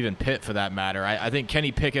 honestly, or even Pitt for that matter. I think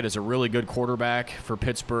Kenny Pickett is a really good quarterback for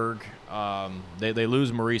Pittsburgh. They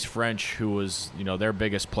lose Maurice French, who was their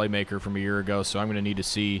biggest playmaker from a year ago, so I'm going to need to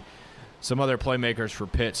see some other playmakers for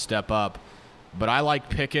Pitt step up. But I like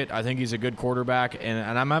Pickett. I think he's a good quarterback,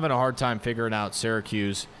 and I'm having a hard time figuring out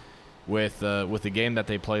Syracuse with the game that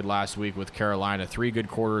they played last week with Carolina. 3 good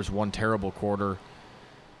quarters, 1 terrible quarter.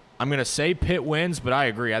 I'm going to say Pitt wins, but I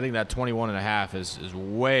agree. I think that 21.5 is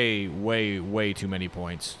way, way, way too many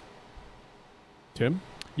points. Tim?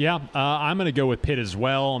 Yeah, I'm going to go with Pitt as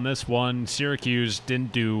well on this one. Syracuse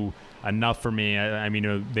didn't do enough for me. I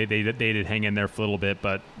mean, they did hang in there for a little bit,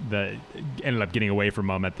 but ended up getting away from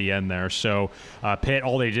them at the end there. So Pitt,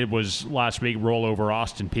 all they did was last week roll over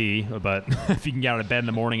Austin Peay. But if you can get out of bed in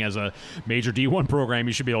the morning as a major D1 program,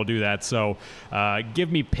 you should be able to do that. So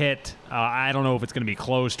give me Pitt. I don't know if it's going to be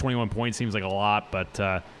close. 21 points seems like a lot,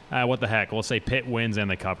 but what the heck? We'll say Pitt wins and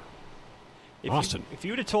they cover. Austin. If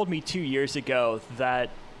you would have told me 2 years ago that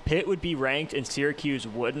Pitt would be ranked and Syracuse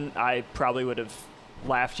wouldn't, I probably would have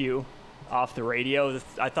laughed you off the radio.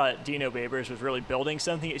 I thought Dino Babers was really building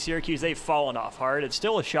something at Syracuse. They've fallen off hard. It's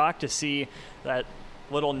still a shock to see that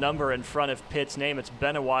little number in front of Pitt's name. It's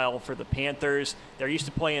been a while for the Panthers. They're used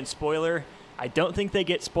to playing spoiler. I don't think they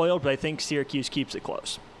get spoiled, but I think Syracuse keeps it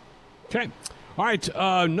close. Okay. All right.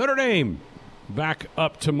 Notre Dame back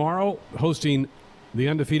up tomorrow, hosting the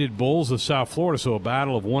undefeated Bulls of South Florida. So a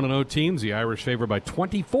battle of 1-0 teams. The Irish favored by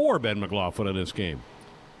 24, Ben McLaughlin, in this game.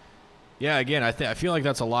 Yeah, again, I feel like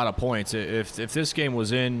that's a lot of points. If this game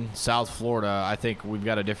was in South Florida, I think we've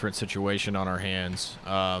got a different situation on our hands.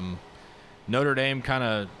 Notre Dame kind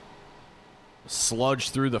of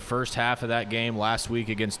sludged through the first half of that game last week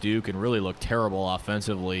against Duke and really looked terrible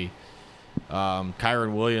offensively.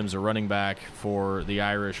 Kyron Williams, a running back for the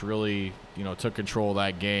Irish, really took control of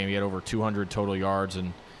that game. He had over 200 total yards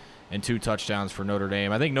and 2 touchdowns for Notre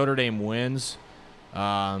Dame. I think Notre Dame wins.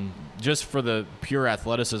 Just for the pure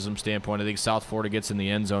athleticism standpoint, I think South Florida gets in the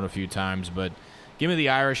end zone a few times, but give me the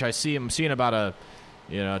Irish. I'm seeing about a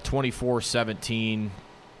 24-17,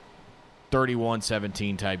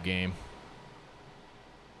 31-17 type game.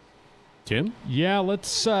 Tim? Yeah,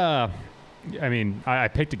 let's I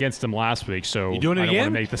picked against them last week, so you doing it I don't again?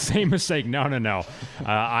 want to make the same mistake. No.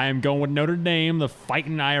 I am going with Notre Dame, the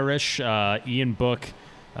Fighting Irish. Ian Book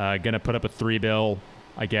going to put up a 3-bill.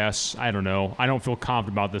 I guess. I don't know. I don't feel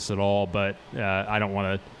confident about this at all, but I don't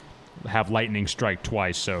want to have lightning strike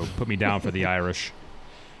twice, so put me down for the Irish.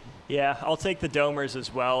 Yeah, I'll take the Domers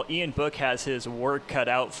as well. Ian Book has his work cut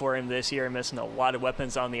out for him this year, missing a lot of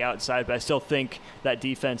weapons on the outside, but I still think that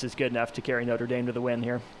defense is good enough to carry Notre Dame to the win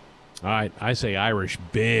here. All right, I say Irish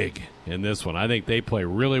big in this one. I think they play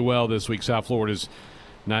really well this week. South Florida's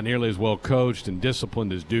not nearly as well coached and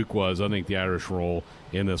disciplined as Duke was. I think the Irish roll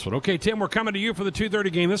in this one. Okay, Tim, we're coming to you for the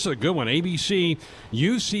 2:30 game. This is a good one. ABC,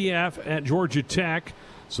 UCF at Georgia Tech.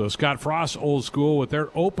 So Scott Frost, old school, with their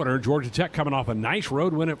opener. Georgia Tech coming off a nice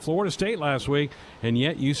road win at Florida State last week, and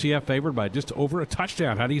yet UCF favored by just over a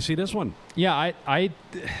touchdown. How do you see this one? Yeah,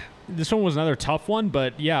 this one was another tough one,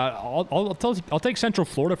 but yeah, I'll take Central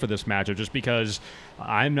Florida for this matchup just because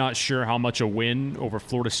I'm not sure how much a win over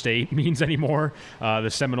Florida State means anymore. The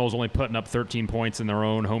Seminoles only putting up 13 points in their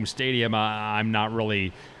own home stadium. I'm not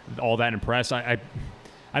really all that impressed. I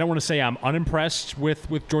don't want to say I'm unimpressed with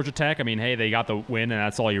Georgia Tech. I mean, hey, they got the win, and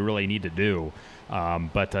that's all you really need to do.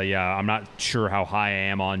 But I'm not sure how high I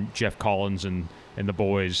am on Jeff Collins and the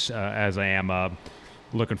boys as I am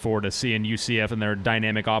looking forward to seeing UCF and their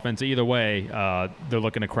dynamic offense. Either way, they're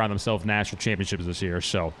looking to crown themselves national championships this year.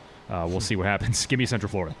 So we'll see what happens. Give me Central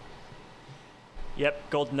Florida. Yep,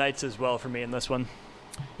 Golden Knights as well for me in this one.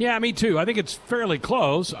 Yeah, me too. I think it's fairly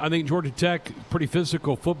close. I think Georgia Tech, pretty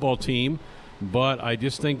physical football team, but I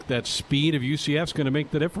just think that speed of UCF is going to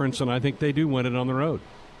make the difference, and I think they do win it on the road.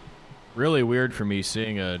 Really weird for me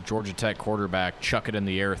seeing a Georgia Tech quarterback chuck it in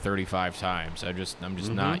the air 35 times. I'm just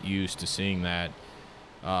not used to seeing that.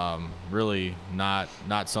 Really not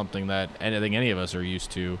something that any of us are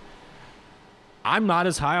used to. I'm not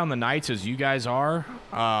as high on the Knights as you guys are.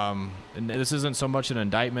 And this isn't so much an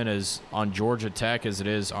indictment as on Georgia Tech as it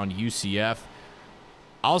is on UCF.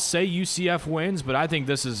 I'll say UCF wins, but I think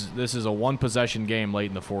this is a one-possession game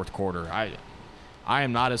late in the fourth quarter. I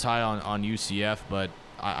am not as high on UCF, but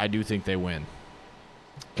I do think they win.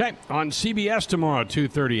 Okay, on CBS tomorrow,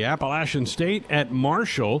 2:30, Appalachian State at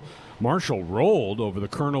Marshall. Marshall rolled over the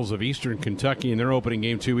Colonels of Eastern Kentucky in their opening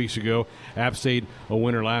game 2 weeks ago. App State a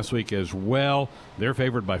winner last week as well. They're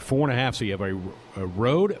favored by 4.5, so you have a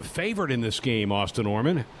road favorite in this game, Austin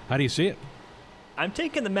Orman. How do you see it? I'm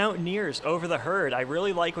taking the Mountaineers over the Herd. I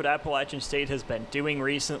really like what Appalachian State has been doing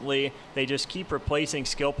recently. They just keep replacing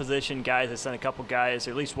skill position guys. They sent a couple guys,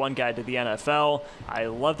 or at least one guy, to the NFL. I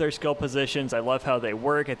love their skill positions. I love how they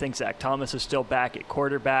work. I think Zach Thomas is still back at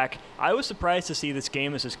quarterback. I was surprised to see this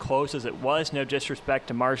game is as close as it was. No disrespect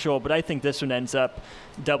to Marshall, but I think this one ends up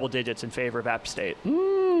double digits in favor of App State.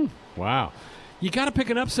 Wow. You got to pick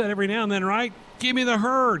an upset every now and then, right? Give me the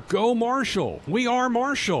Herd. Go Marshall. We are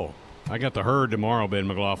Marshall. I got the Herd tomorrow, Ben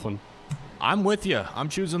McLaughlin. I'm with you. I'm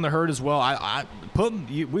choosing the Herd as well.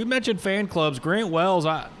 We mentioned fan clubs. Grant Wells,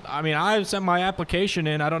 I mean, I sent my application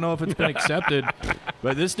in. I don't know if it's been accepted,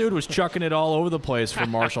 but this dude was chucking it all over the place for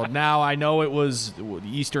Marshall. Now, I know it was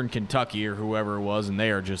Eastern Kentucky or whoever it was, and they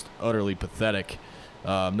are just utterly pathetic.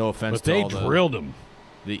 No offense to all drilled him.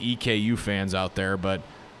 The EKU fans out there, but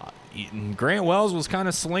Grant Wells was kind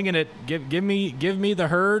of slinging it. Give me the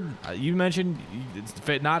Herd. You mentioned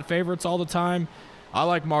it's not favorites all the time. I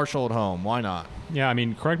like Marshall at home. Why not? Yeah, I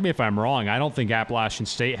mean, correct me if I'm wrong. I don't think Appalachian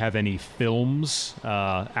State have any films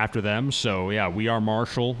after them. So, yeah, we are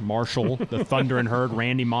Marshall, the Thunder and Herd,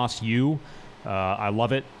 Randy Moss, I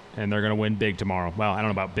love it, and they're going to win big tomorrow. Well, I don't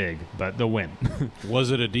know about big, but they'll win.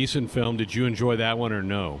 Was it a decent film? Did you enjoy that one or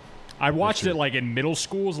no? I watched it like in middle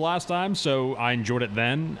schools last time, so I enjoyed it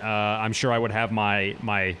then. I'm sure I would have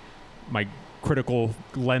my critical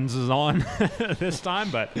lenses on this time,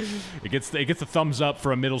 but it gets the thumbs up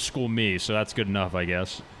for a middle school me, so that's good enough, I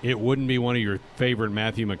guess. It wouldn't be one of your favorite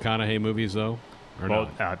Matthew McConaughey movies, though? Or well,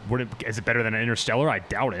 is it better than Interstellar? I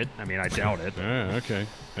doubt it. I doubt it. Okay.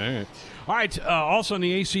 All right. Also on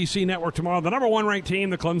the ACC network tomorrow, the number 1 ranked team,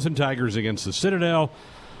 the Clemson Tigers against the Citadel.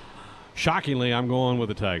 Shockingly, I'm going with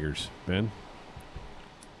the Tigers. Ben?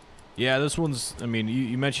 Yeah, this one's. I mean,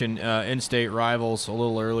 you mentioned in-state rivals a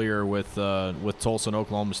little earlier with Tulsa and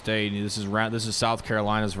Oklahoma State. This is South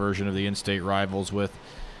Carolina's version of the in-state rivals with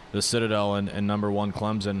the Citadel and number 1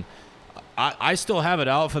 Clemson. I still have it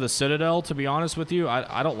out for the Citadel, to be honest with you.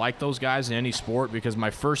 I don't like those guys in any sport because my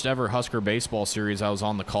first ever Husker baseball series I was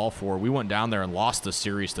on the call for, we went down there and lost the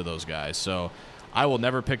series to those guys. So I will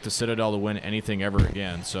never pick the Citadel to win anything ever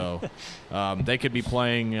again. So they could be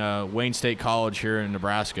playing Wayne State College here in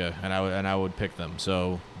Nebraska, and I would pick them.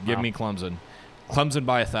 So give me Clemson. Clemson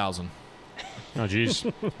by 1,000. Oh, geez.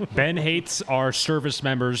 Ben hates our service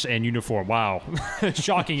members and uniform. Wow.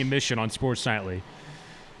 Shocking admission on Sports Nightly.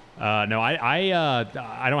 No,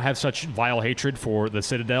 I don't have such vile hatred for the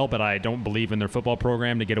Citadel, but I don't believe in their football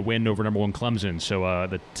program to get a win over number 1 Clemson. So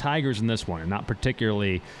the Tigers in this one, not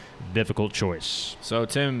particularly difficult choice. So,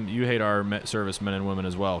 Tim, you hate our servicemen and women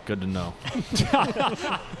as well. Good to know.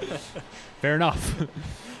 Fair enough.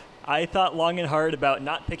 I thought long and hard about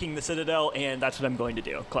not picking the Citadel, and that's what I'm going to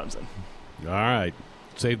do, Clemson. All right.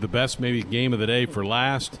 Save the best maybe game of the day for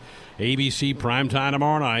last. ABC primetime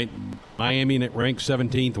tomorrow night. Miami ranked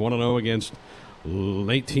 17th, 1-0 against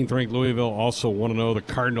 18th ranked Louisville, also 1-0. The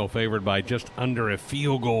Cardinal favored by just under a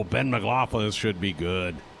field goal. Ben McLaughlin, this should be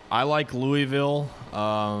good. I like Louisville.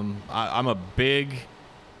 I'm a big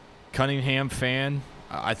Cunningham fan.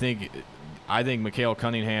 I think Mikhail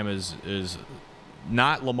Cunningham is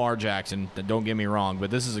not Lamar Jackson. Don't get me wrong,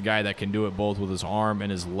 but this is a guy that can do it both with his arm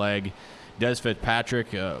and his leg. Des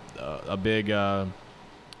Fitzpatrick, a big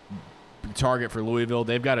target for Louisville.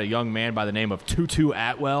 They've got a young man by the name of Tutu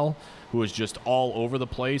Atwell who is just all over the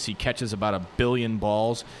place. He catches about 1 billion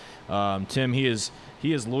balls. Tim, he is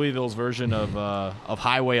Louisville's version of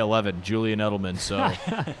Highway 11, Julian Edelman. So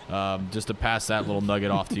just to pass that little nugget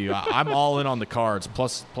off to you, I'm all in on the Cards.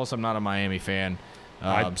 Plus I'm not a Miami fan.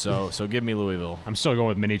 So give me Louisville. I'm still going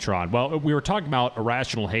with Minitron. Well, we were talking about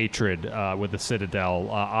irrational hatred with the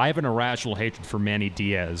Citadel. I have an irrational hatred for Manny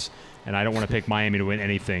Diaz, and I don't want to pick Miami to win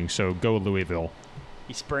anything, so go Louisville.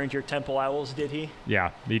 He spurned your Temple Owls, did he? Yeah,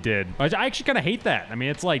 he did. I actually kind of hate that. I mean,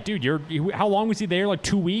 it's like, dude, how long was he there? Like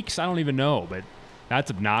 2 weeks? I don't even know, but that's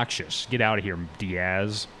obnoxious. Get out of here,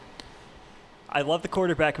 Diaz. I love the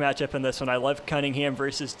quarterback matchup in this one. I love Cunningham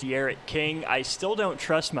versus De'Aaron King. I still don't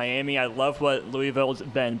trust Miami. I love what Louisville's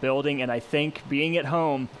been building, and I think being at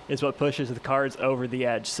home is what pushes the Cards over the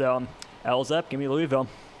edge. So, L's up. Give me Louisville.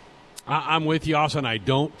 I'm with you, Austin. I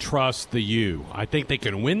don't trust the U. I think they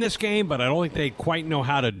can win this game, but I don't think they quite know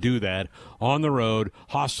how to do that on the road.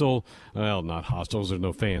 Hostile, well, not hostiles, there's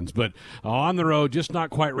no fans, but on the road, just not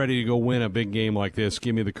quite ready to go win a big game like this.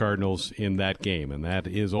 Give me the Cardinals in that game, and that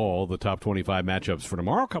is all the top 25 matchups for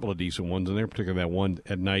tomorrow. A couple of decent ones in there, particularly that one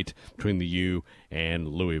at night between the U and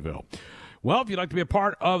Louisville. Well, if you'd like to be a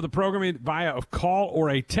part of the program via a call or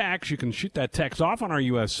a text, you can shoot that text off on our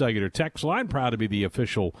U.S. Cellular text line. Proud to be the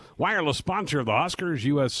official wireless sponsor of the Huskers.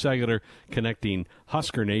 U.S. Cellular, connecting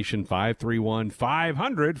Husker Nation.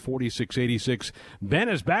 531-500-4686. Ben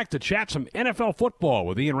is back to chat some NFL football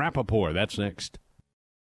with Ian Rappaport. That's next.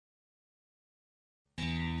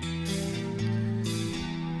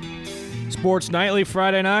 Sports Nightly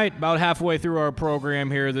Friday night, about halfway through our program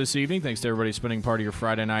here this evening. Thanks to everybody spending part of your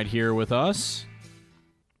Friday night here with us.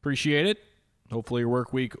 Appreciate it. Hopefully your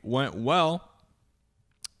work week went well.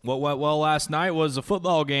 What went well last night was a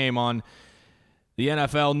football game on the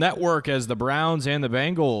NFL Network as the Browns and the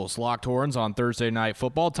Bengals locked horns on Thursday Night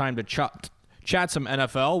Football. Time to chat some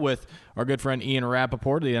NFL with our good friend Ian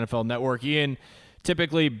Rappaport of the NFL Network. Ian,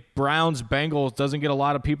 typically Browns-Bengals doesn't get a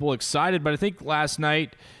lot of people excited, but I think last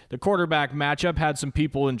night the quarterback matchup had some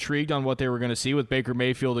people intrigued on what they were going to see with Baker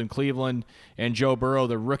Mayfield in Cleveland and Joe Burrow,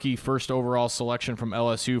 the rookie first overall selection from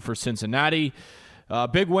LSU for Cincinnati.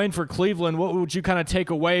 Big win for Cleveland. What would you kind of take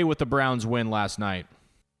away with the Browns win last night?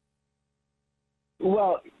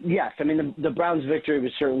 Well, yes. I mean, the Browns' victory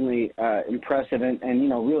was certainly impressive, and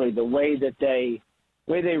really the way they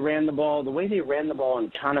ran the ball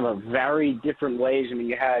in kind of a very different ways. I mean,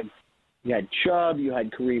 you had Chubb, you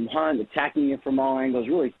had Kareem Hunt attacking it from all angles,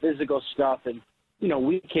 really physical stuff. And,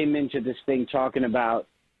 we came into this thing talking about,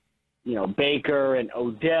 Baker and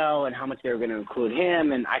Odell and how much they were going to include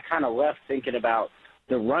him. And I kind of left thinking about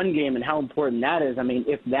the run game and how important that is. I mean,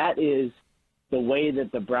 if that is the way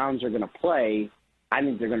that the Browns are going to play, I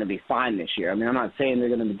think they're going to be fine this year. I mean, I'm not saying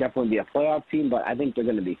they're going to definitely be a playoff team, but I think they're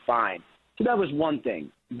going to be fine. So that was one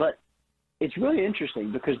thing. But it's really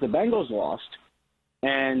interesting because the Bengals lost,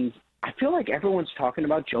 and I feel like everyone's talking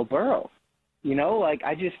about Joe Burrow.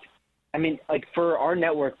 For our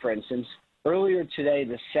network, for instance, earlier today,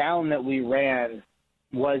 the sound that we ran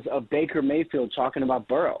was of Baker Mayfield talking about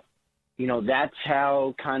Burrow. That's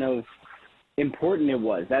how kind of important it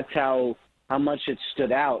was. That's how much it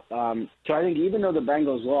stood out. So I think even though the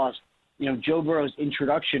Bengals lost, Joe Burrow's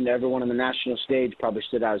introduction to everyone on the national stage probably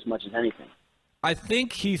stood out as much as anything. I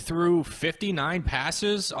think he threw 59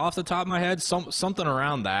 passes off the top of my head, something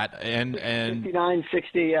around that. And 59,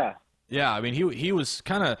 60, yeah. Yeah, I mean, he was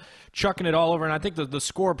kind of chucking it all over, and I think the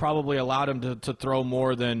score probably allowed him to throw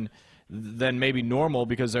more than maybe normal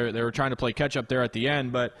because they were trying to play catch-up there at the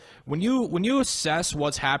end. But when you assess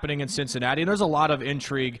what's happening in Cincinnati, and there's a lot of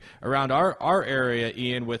intrigue around our area,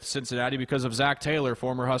 Ian, with Cincinnati because of Zach Taylor,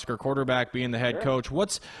 former Husker quarterback, being the head coach.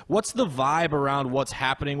 What's the vibe around what's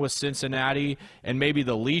happening with Cincinnati and maybe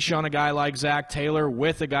the leash on a guy like Zach Taylor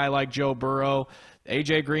with a guy like Joe Burrow?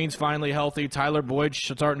 A.J. Green's finally healthy. Tyler Boyd's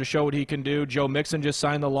starting to show what he can do. Joe Mixon just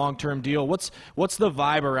signed the long-term deal. What's the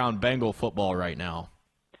vibe around Bengal football right now?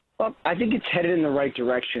 Well, I think it's headed in the right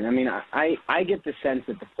direction. I mean, I get the sense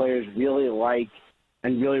that the players really like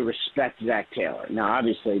and really respect Zach Taylor. Now,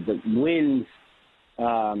 obviously, the wins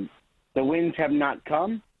have not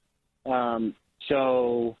come.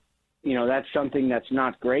 So, that's something that's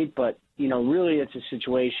not great. But, really it's a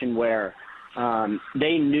situation where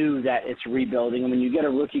they knew that it's rebuilding. And when you get a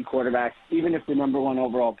rookie quarterback, even if the number one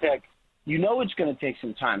overall pick, it's going to take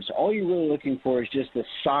some time. So all you're really looking for is just the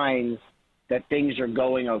signs that things are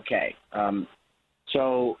going okay. They're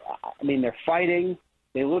fighting.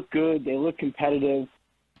 They look good. They look competitive.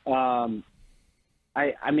 I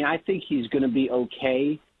think he's going to be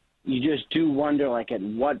okay. You just do wonder, at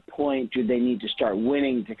what point do they need to start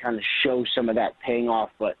winning to kind of show some of that paying off?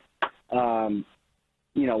 But,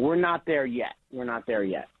 we're not there yet.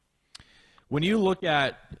 When you look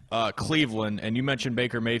at Cleveland, and you mentioned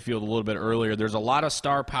Baker Mayfield a little bit earlier, there's a lot of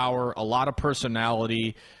star power, a lot of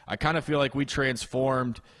personality. I kind of feel like we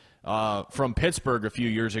transformed from Pittsburgh a few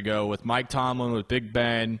years ago with Mike Tomlin, with Big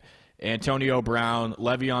Ben, Antonio Brown,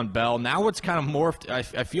 Le'Veon Bell. Now it's kind of morphed,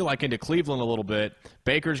 I feel like, into Cleveland a little bit.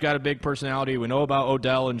 Baker's got a big personality. We know about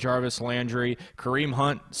Odell and Jarvis Landry. Kareem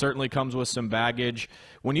Hunt certainly comes with some baggage.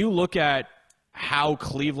 When you look at how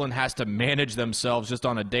Cleveland has to manage themselves just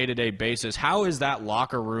on a day-to-day basis, how is that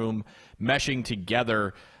locker room meshing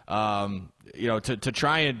together, to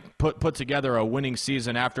try and put together a winning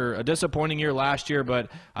season after a disappointing year last year, but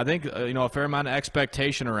I think, a fair amount of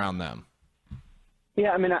expectation around them?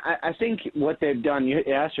 Yeah, I think what they've done, you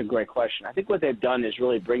asked a great question. I think what they've done is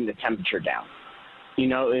really bring the temperature down.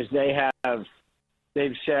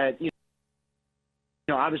 They've said,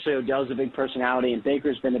 obviously Odell's a big personality and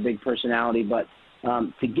Baker's been a big personality, but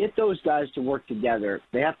to get those guys to work together,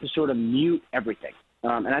 they have to sort of mute everything.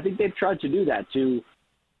 And I think they've tried to do that to,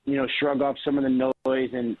 shrug off some of the noise.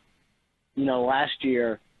 And, last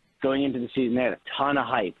year going into the season, they had a ton of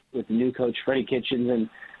hype with the new coach, Freddie Kitchens, and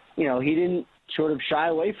he didn't sort of shy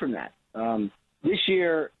away from that. This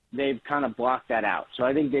year, they've kind of blocked that out. So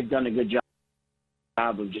I think they've done a good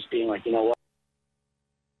job of just being like, you know what,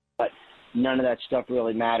 but none of that stuff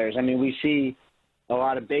really matters. I mean, we see a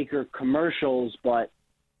lot of Baker commercials, but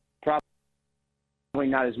probably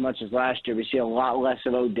not as much as last year. We see a lot less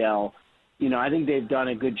of Odell. I think they've done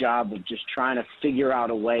a good job of just trying to figure out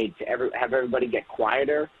a way to have everybody get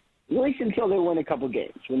quieter, at least until they win a couple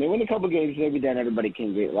games. When they win a couple games, maybe then everybody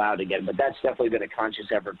can get loud again. But that's definitely been a conscious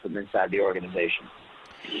effort from inside the organization.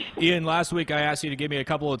 Ian, last week I asked you to give me a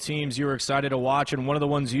couple of teams you were excited to watch, and one of the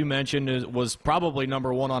ones you mentioned was probably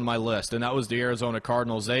number one on my list, and that was the Arizona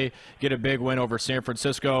Cardinals. They get a big win over San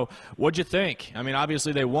Francisco. What'd you think? I mean,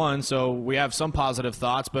 obviously they won, so we have some positive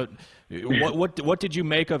thoughts, but what did you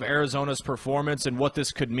make of Arizona's performance and what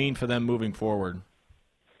this could mean for them moving forward?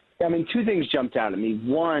 I mean, two things jumped out at me.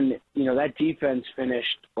 One, that defense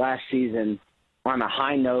finished last season on a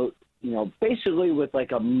high note, basically with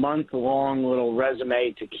like a month-long little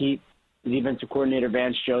resume to keep the defensive coordinator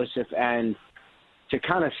Vance Joseph and to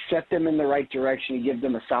kind of set them in the right direction and give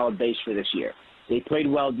them a solid base for this year. They played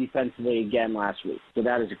well defensively again last week, so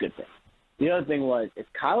that is a good thing. The other thing was, if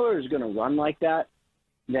Kyler is going to run like that,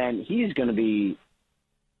 then he is going to be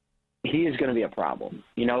a problem,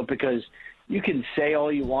 because you can say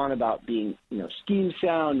all you want about being, scheme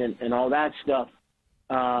sound and all that stuff.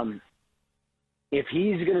 If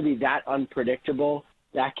he's going to be that unpredictable,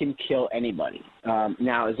 that can kill anybody.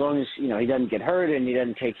 Now, as long as, he doesn't get hurt and he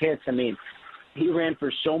doesn't take hits, I mean, he ran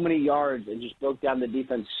for so many yards and just broke down the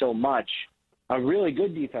defense so much, a really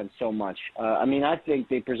good defense so much. I think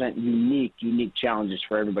they present unique challenges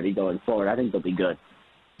for everybody going forward. I think they'll be good.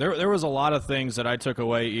 There was a lot of things that I took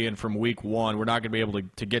away, Ian, from week one. We're not going to be able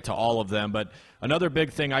to get to all of them, but another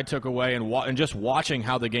big thing I took away and just watching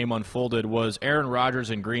how the game unfolded was Aaron Rodgers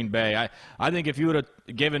in Green Bay. I think if you would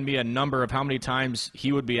have given me a number of how many times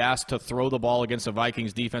he would be asked to throw the ball against the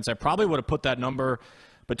Vikings defense, I probably would have put that number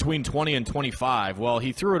between 20 and 25. Well,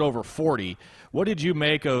 he threw it over 40. What did you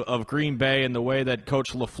make of Green Bay and the way that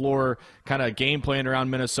Coach LaFleur kind of game planned around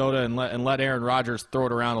Minnesota and let Aaron Rodgers throw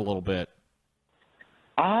it around a little bit?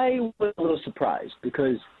 I was a little surprised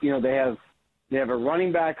because, they have a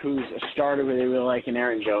running back who's a starter who they really like in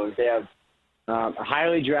Aaron Jones. They have a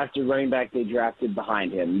highly drafted running back they drafted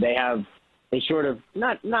behind him. They sort of,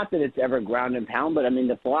 not that it's ever ground and pound, but,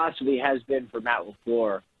 the philosophy has been for Matt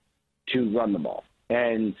LaFleur to run the ball.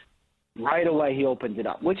 And right away he opens it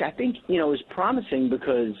up, which I think, is promising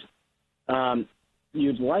because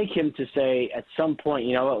you'd like him to say at some point,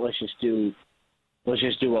 let's just do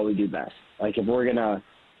what we do best. Like if we're going to,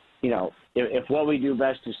 if what we do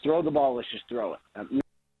best is throw the ball, let's just throw it.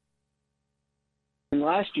 And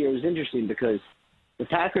last year it was interesting because the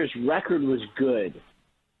Packers' record was good,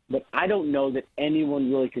 but I don't know that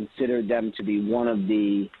anyone really considered them to be one of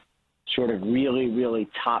the sort of really, really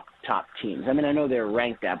top teams. I know they're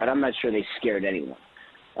ranked that, but I'm not sure they scared anyone.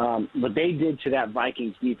 What they did to that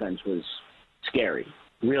Vikings defense was scary,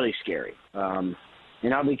 really scary. And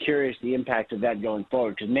I'll be curious the impact of that going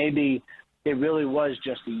forward because maybe it really was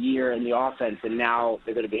just a year in the offense and now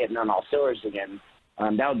they're going to be hitting on all cylinders again.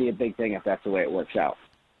 That would be a big thing if that's the way it works out.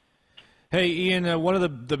 Hey, Ian, one of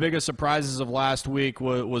the biggest surprises of last week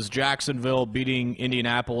was Jacksonville beating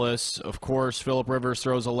Indianapolis. Of course, Phillip Rivers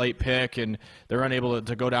throws a late pick and they're unable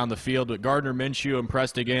to go down the field, but Gardner Minshew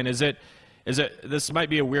impressed again. Is it? This might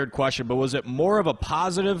be a weird question, but was it more of a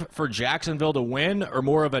positive for Jacksonville to win or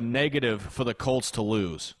more of a negative for the Colts to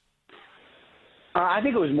lose? I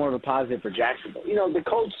think it was more of a positive for Jacksonville. The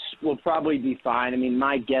Colts will probably be fine.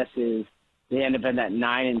 My guess is they end up in that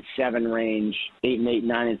 9-7 range, 8-8,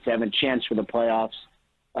 9-7 chance for the playoffs.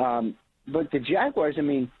 But the Jaguars,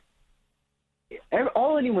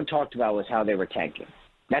 all anyone talked about was how they were tanking.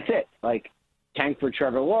 That's it. Tank for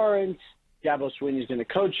Trevor Lawrence. Dabo Swinney's going to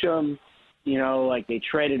coach them. They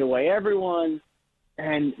traded away everyone.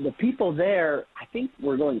 And the people there, I think,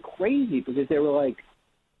 were going crazy because they were like,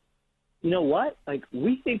 you know what?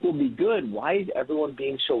 We think we'll be good. Why is everyone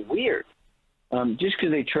being so weird? Just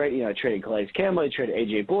because they traded Calais Campbell, they traded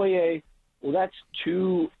A.J. Boye. Well, that's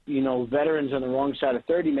two, veterans on the wrong side of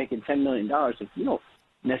 30 making $10 million. You don't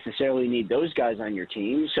necessarily need those guys on your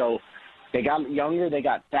team. So they got younger, they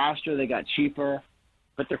got faster, they got cheaper.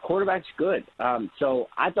 But their quarterback's good. So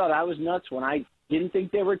I thought I was nuts when I didn't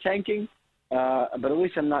think they were tanking. But at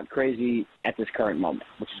least I'm not crazy at this current moment,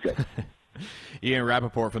 which is good. Ian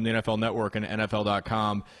Rappaport from the NFL Network and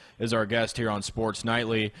NFL.com is our guest here on Sports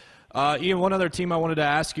Nightly. Ian, one other team I wanted to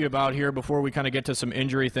ask you about here before we kind of get to some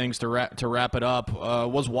injury things to wrap it up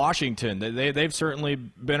was Washington. They've certainly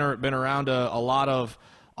been around a lot of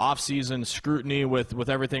offseason scrutiny with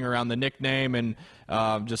everything around the nickname and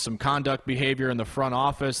just some conduct behavior in the front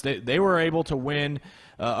office. They were able to win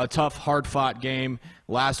a tough, hard-fought game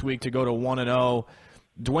last week to go to 1-0.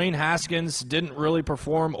 Dwayne Haskins didn't really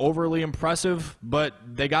perform overly impressive, but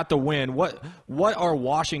they got the win. What are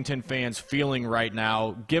Washington fans feeling right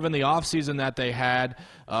now, given the offseason that they had,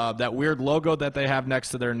 that weird logo that they have next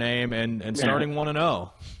to their name, and starting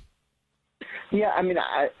 1-0? Yeah, I mean,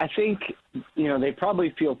 I think, they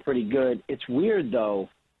probably feel pretty good. It's weird, though.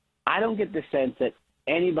 I don't get the sense that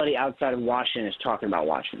anybody outside of Washington is talking about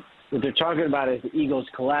Washington. What they're talking about is the Eagles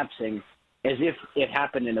collapsing as if it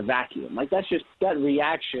happened in a vacuum. Like, that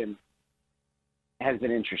reaction has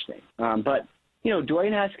been interesting. But,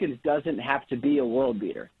 Dwayne Haskins doesn't have to be a world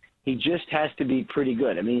beater. He just has to be pretty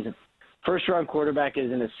good. I mean, he's a first-round quarterback,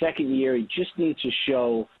 is in his second year. He just needs to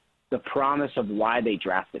show the promise of why they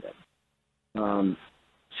drafted him.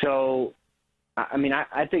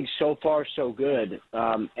 I think so far so good.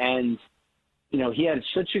 He had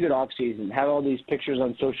such a good offseason, had all these pictures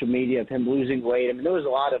on social media of him losing weight. I mean, there was a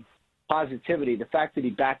lot of positivity. The fact that he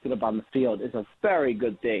backed it up on the field is a very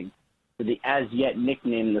good thing for the as-yet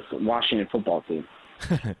nicknameless Washington football team.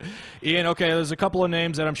 Ian, okay, there's a couple of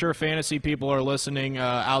names that I'm sure fantasy people are listening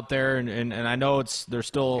out there, and I know there's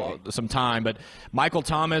still some time, but Michael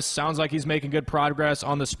Thomas sounds like he's making good progress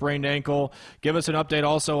on the sprained ankle. Give us an update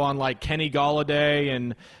also on, Kenny Golladay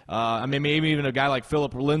and, maybe even a guy like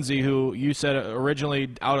Phillip Lindsay, who you said originally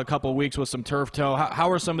out a couple of weeks with some turf toe. How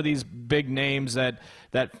are some of these big names that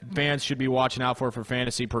fans should be watching out for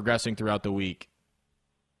fantasy progressing throughout the week?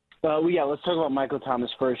 Let's talk about Michael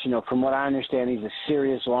Thomas first. From what I understand, he's a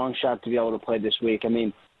serious long shot to be able to play this week. I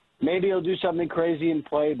mean, maybe he'll do something crazy and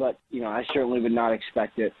play, but, I certainly would not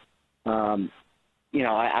expect it. I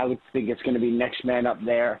would think it's going to be next man up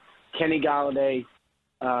there. Kenny Golladay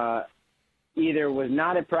either was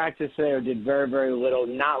not at practice today or did very, very little.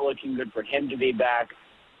 Not looking good for him to be back.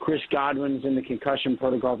 Chris Godwin's in the concussion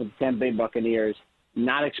protocol for the Tampa Bay Buccaneers.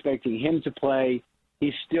 Not expecting him to play.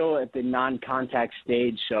 He's still at the non-contact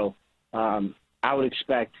stage, so I would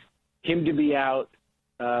expect him to be out.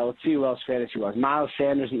 Let's see who else fantasy-wise. Miles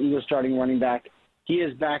Sanders, the Eagles starting running back. He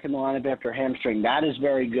is back in the lineup after a hamstring. That is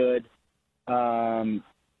very good.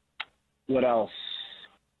 What else?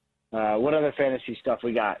 What other fantasy stuff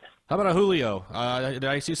we got? How about a Julio? Did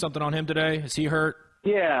I see something on him today? Is he hurt?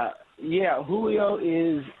 Yeah. Julio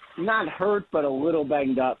is not hurt, but a little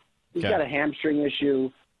banged up. He's got a hamstring issue.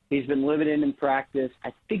 He's been limited in practice.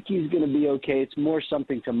 I think he's going to be okay. It's more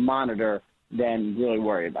something to monitor than really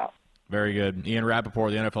worry about. Very good. Ian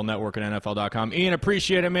Rappaport, the NFL Network and NFL.com. Ian,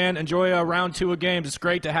 appreciate it, man. Enjoy round 2 of games. It's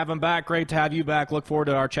great to have him back. Great to have you back. Look forward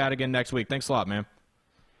to our chat again next week. Thanks a lot, man.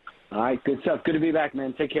 All right, good stuff. Good to be back,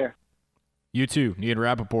 man. Take care. You too, Ian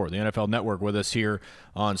Rappaport, the NFL Network, with us here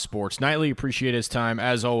on Sports Nightly. Appreciate his time.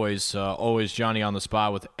 As always, Johnny on the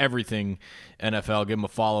spot with everything NFL. Give him a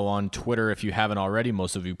follow on Twitter if you haven't already.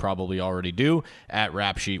 Most of you probably already do, at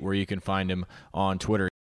Rap Sheet, where you can find him on Twitter.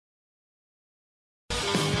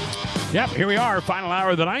 Yep, here we are, final hour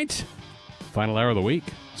of the night, final hour of the week.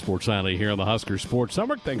 Sports Nightly here on the Husker Sports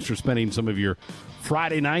Network. Thanks for spending some of your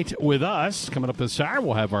Friday night with us. Coming up this hour,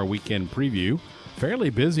 we'll have our weekend preview. Fairly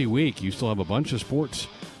busy week. You still have a bunch of sports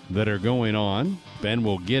that are going on. Ben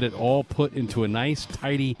will get it all put into a nice,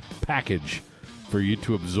 tidy package for you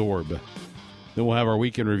to absorb. Then we'll have our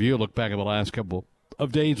weekend review, look back at the last couple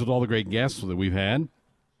of days with all the great guests that we've had,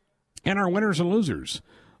 and our winners and losers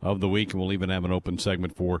of the week. And we'll even have an open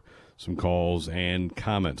segment for some calls and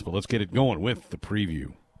comments. But let's get it going with the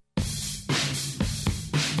preview.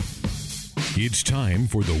 It's time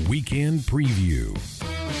for the weekend preview.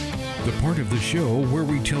 The part of the show where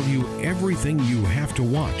we tell you everything you have to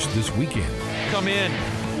watch this weekend. Come in,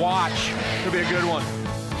 watch. It'll be a good one.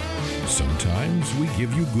 Sometimes we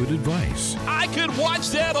give you good advice. I could watch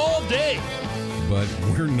that all day. But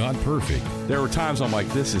we're not perfect. There were times I'm like,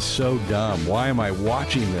 this is so dumb. Why am I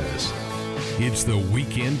watching this? It's the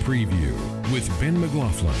weekend preview with Ben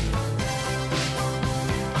McLaughlin.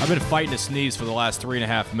 I've been fighting a sneeze for the last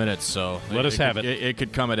 3.5 minutes, so let us have it. It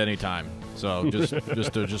could come at any time. So just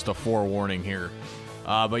a forewarning here.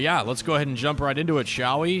 But yeah, let's go ahead and jump right into it,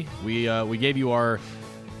 shall we? We gave you our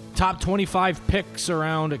top 25 picks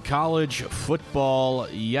around college football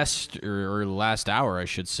or last hour, I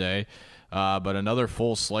should say. But another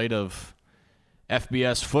full slate of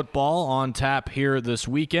FBS football on tap here this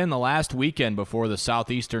weekend, the last weekend before the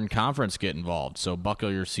Southeastern Conference get involved. So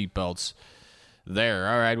buckle your seatbelts there.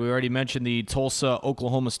 All right, we already mentioned the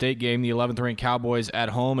Tulsa-Oklahoma State game, the 11th-ranked Cowboys at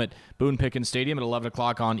home at Boone Pickens Stadium at 11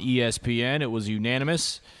 o'clock on ESPN. It was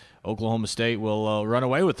unanimous Oklahoma State will run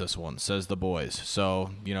away with this one, says the boys.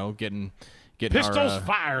 So, getting Pistols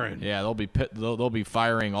firing. Yeah, they'll be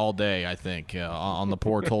firing all day, I think, on the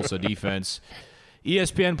poor Tulsa defense.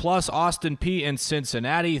 ESPN Plus, Austin Peay and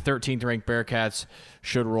Cincinnati, 13th ranked Bearcats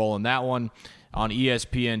should roll in that one. On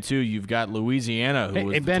ESPN2, you've got Louisiana, who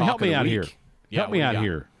was Hey, Ben, the help talk me of the out week. here. Yeah, Help me out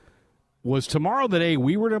here. Was tomorrow the day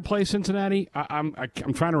we were to play Cincinnati? I'm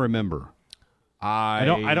trying to remember. I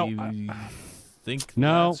don't think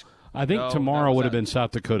No, that's- I think no, tomorrow that was would have that- been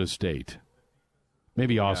South Dakota State.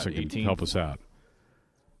 Maybe Austin can 18th. help us out.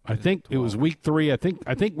 I think it was week 3. I think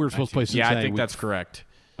we were supposed to play Cincinnati. Yeah, I think week- that's correct.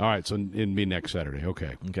 All right, so it'd be next Saturday.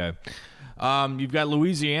 Okay. Okay. You've got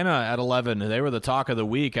Louisiana at 11. They were the talk of the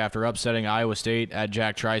week after upsetting Iowa State at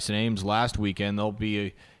Jack Trice and Ames last weekend. They'll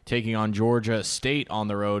be taking on Georgia State on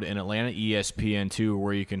the road in Atlanta. ESPN2,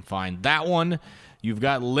 where you can find that one. You've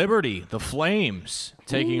got Liberty, the Flames,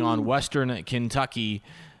 taking on Western Kentucky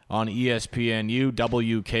on ESPNU.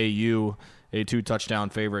 WKU, a 2-touchdown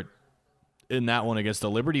favorite in that one against the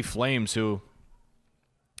Liberty Flames, who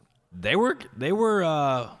they were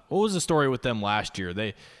what was the story with them last year?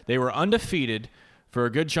 They were undefeated for a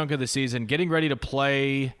good chunk of the season, getting ready to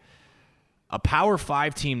play a Power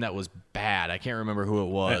 5 team that was bad. I can't remember who it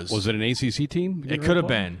was. Was it an ACC team? It could have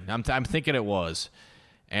been. I'm thinking it was.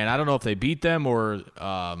 And I don't know if they beat them or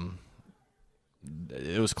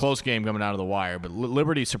it was a close game coming out of the wire, but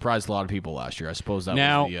Liberty surprised a lot of people last year. I suppose that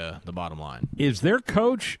was the bottom line. Is their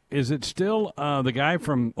coach, is it still the guy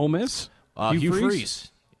from Ole Miss? Hugh Freeze.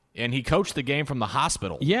 And he coached the game from the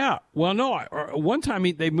hospital. Yeah. Well, no. One time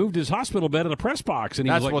they moved his hospital bed to the press box, and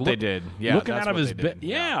he That's was like, what they did. Yeah, looking that's out of what his they bed. did.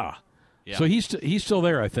 Yeah. Yeah. So he's still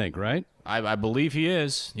there, I think, right? I believe he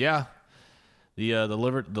is. Yeah. The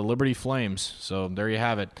Liberty Flames. So there you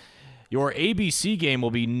have it. Your ABC game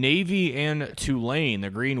will be Navy and Tulane. The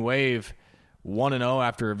Green Wave 1-0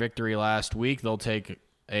 after a victory last week. They'll take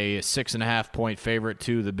a 6.5-point favorite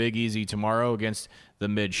to the Big Easy tomorrow against the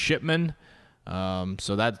Midshipmen.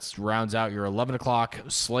 So that rounds out your 11 o'clock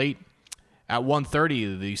slate. At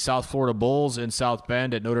 1:30, the South Florida Bulls in South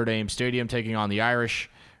Bend at Notre Dame Stadium taking on the Irish,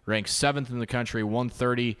 ranked 7th in the country.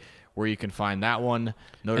 1:30, where you can find that one.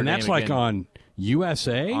 And that's like on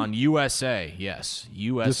USA? On USA, yes.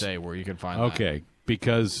 USA, where you can find that. Okay,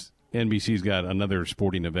 because NBC's got another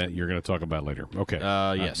sporting event you're going to talk about later. Okay.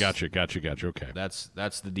 Yes. Gotcha. Okay. That's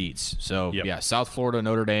the deets. So, Yep. yeah, South Florida,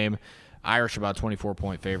 Notre Dame, Irish about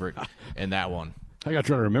 24-point favorite in that one. I got to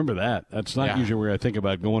try to remember that. That's not Yeah. usually where I think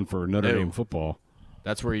about going for Notre No. Dame football.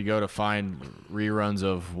 That's where you go to find reruns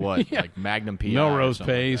of what? Yeah. Like Magnum PI. or Melrose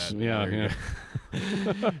something like Pace. that. Yeah. There you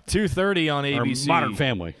Yeah. go. 2:30 on Or ABC. Modern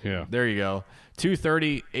Family. Yeah. There you go.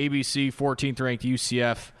 2:30 ABC, 14th ranked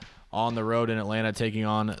UCF on the road in Atlanta taking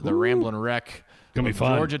on the Ramblin' Wreck. Gonna be of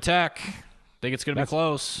fun. Georgia Tech. Think it's going to be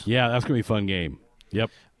close. Yeah, that's going to be a fun game. Yep.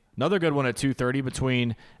 Another good one at 2:30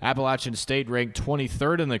 between Appalachian State, ranked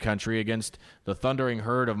 23rd in the country, against the Thundering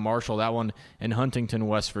Herd of Marshall. That one in Huntington,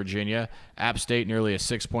 West Virginia. App State nearly a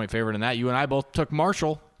 6-point favorite in that. You and I both took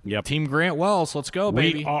Marshall. Yep. Team Grant Wells. Let's go,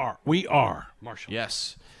 baby. We are. Marshall.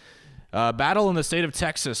 Yes. Battle in the state of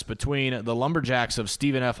Texas between the Lumberjacks of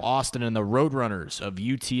Stephen F. Austin and the Roadrunners of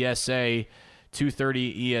UTSA.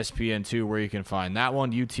 2:30 ESPN2, where you can find that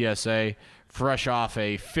one. UTSA, fresh off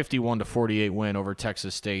a 51-48 win over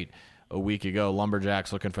Texas State a week ago.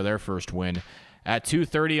 Lumberjacks looking for their first win. At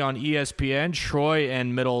 2:30 on ESPN, Troy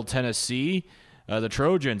and Middle Tennessee. The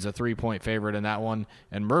Trojans, a 3-point favorite in that one.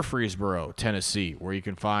 And Murfreesboro, Tennessee, where you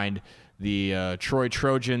can find the Troy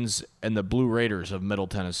Trojans and the Blue Raiders of Middle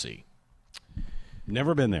Tennessee.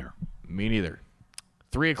 Never been there. Me neither.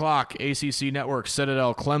 3 o'clock, ACC Network,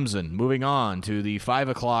 Citadel, Clemson. Moving on to the 5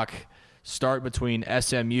 o'clock start between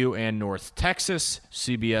SMU and North Texas,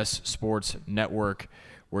 CBS Sports Network,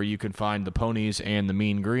 where you can find the Ponies and the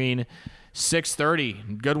Mean Green.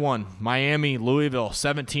 6:30, good one. Miami, Louisville,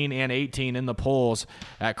 17 and 18 in the polls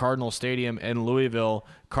at Cardinal Stadium in Louisville.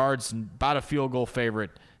 Cards about a field goal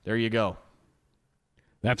favorite. There you go.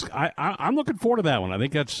 I'm looking forward to that one. I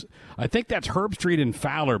think that's Herb Street and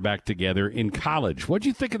Fowler back together in college. What'd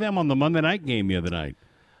you think of them on the Monday night game the other night?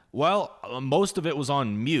 Well, most of it was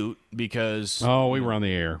on mute because we were on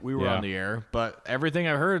the air. We were on the air, but everything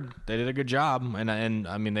I heard, they did a good job, and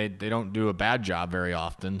I mean they don't do a bad job very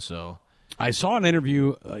often. So I saw an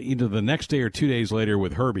interview either the next day or 2 days later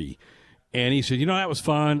with Herbie, and he said, that was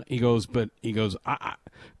fun. He goes, I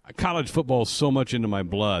college football is so much into my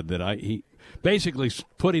blood that he basically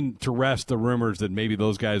putting to rest the rumors that maybe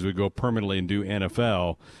those guys would go permanently and do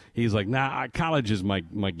NFL. He's like, nah, college is my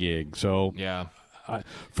gig. So yeah.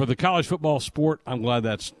 For the college football sport, I'm glad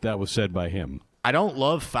that was said by him. I don't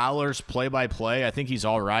love Fowler's play-by-play. I think he's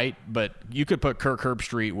all right, but you could put Kirk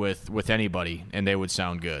Herbstreit with anybody, and they would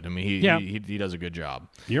sound good. I mean, he does a good job.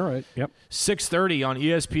 You're right. Yep. 6:30 on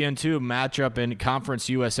ESPN2, matchup in Conference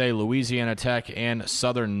USA, Louisiana Tech and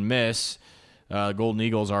Southern Miss. Golden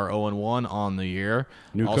Eagles are 0-1 on the year.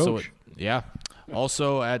 New coach.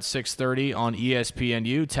 Also at 6:30 on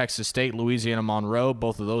ESPNU, Texas State, Louisiana Monroe.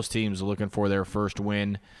 Both of those teams are looking for their first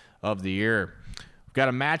win of the year. We've got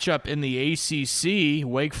a matchup in the ACC,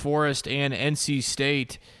 Wake Forest and NC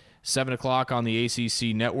State, 7 o'clock on the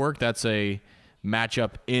ACC network. That's a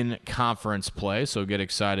matchup in conference play, so get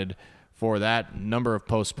excited for that. Number of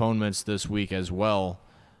postponements this week as well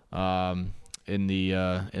in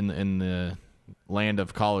the land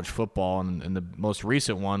of college football, and the most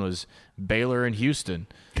recent one was Baylor and Houston.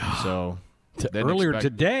 God, so earlier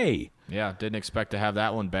today. Yeah, didn't expect to have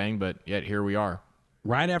that one bang, but yet here we are.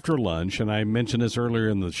 Right after lunch, and I mentioned this earlier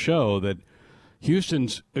in the show, that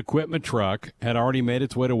Houston's equipment truck had already made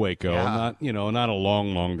its way to Waco. Yeah. Not a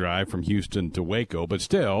long drive from Houston to Waco, but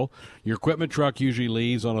still, your equipment truck usually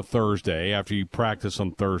leaves on a Thursday after you practice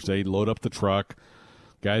on Thursday. Load up the truck.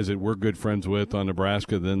 Guys that we're good friends with on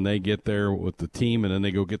Nebraska, then they get there with the team, and then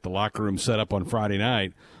they go get the locker room set up on Friday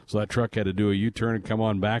night. So that truck had to do a U-turn and come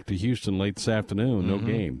on back to Houston late this afternoon. No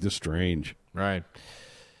game. Just strange. Right.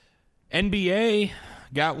 NBA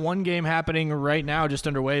got one game happening right now, just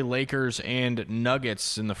underway. Lakers and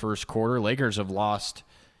Nuggets in the first quarter. Lakers have lost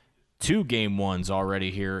 2 game ones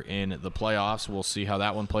already here in the playoffs. We'll see how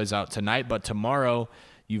that one plays out tonight. But tomorrow,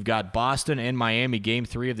 you've got Boston and Miami, Game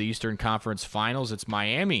 3 of the Eastern Conference Finals. It's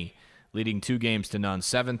Miami leading 2-0.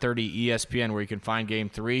 7:30 ESPN, where you can find Game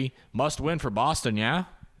 3. Must win for Boston, yeah?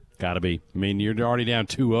 Got to be. I mean, you're already down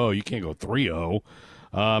 2-0. You can't go 3-0.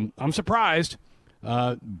 I'm surprised.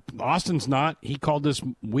 Austin's not. He called this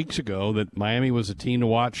weeks ago that Miami was a team to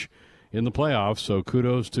watch in the playoffs, so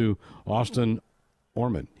kudos to Austin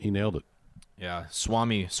Orman. He nailed it. Yeah,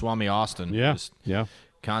 Swami Austin. Yeah, Just yeah.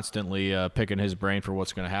 Constantly picking his brain for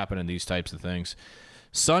what's going to happen in these types of things.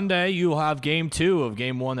 Sunday, you'll have Game 2 of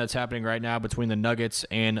Game 1 that's happening right now between the Nuggets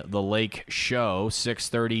and the Lake Show.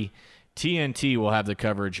 6:30 TNT will have the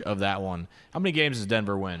coverage of that one. How many games does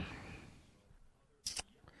Denver win?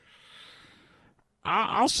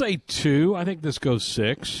 I'll say 2. I think this goes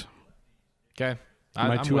 6. Okay.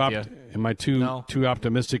 Am I too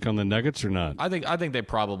optimistic on the Nuggets or not? I think they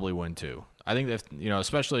probably win 2. I think that,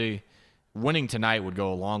 especially winning tonight would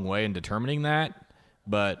go a long way in determining that.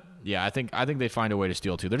 But yeah, I think they find a way to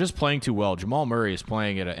steal 2. They're just playing too well. Jamal Murray is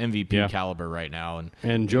playing at an MVP caliber right now, and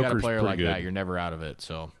you Joker's got a player like good. that, you're never out of it.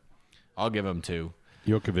 So I'll give him 2.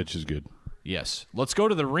 Jokovic is good. Yes. Let's go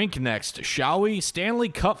to the rink next, shall we? Stanley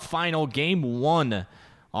Cup Final Game 1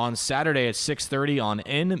 on Saturday at 6:30 on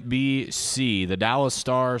NBC. The Dallas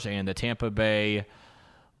Stars and the Tampa Bay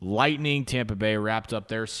Lightning. Tampa Bay wrapped up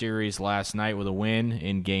their series last night with a win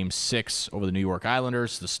in Game 6 over the New York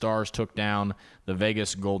Islanders. The Stars took down the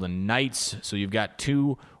Vegas Golden Knights. So you've got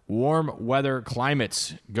 2 warm weather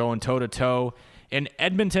climates going toe-to-toe. In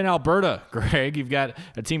Edmonton, Alberta, Greg, you've got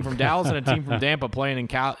a team from Dallas and a team from Tampa playing in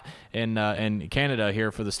Canada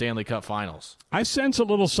here for the Stanley Cup Finals. I sense a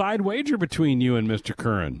little side wager between you and Mr.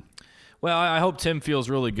 Curran. Well, I hope Tim feels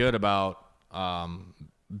really good about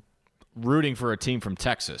rooting for a team from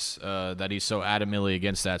Texas, that he's so adamantly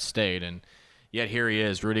against that state, and yet here he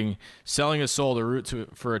is selling his soul to root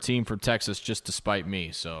for a team from Texas just to spite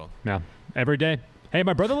me. So yeah, every day. Hey,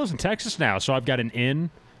 my brother lives in Texas now, so I've got an in.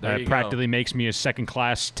 That practically makes me a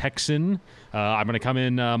second-class Texan. I'm going to come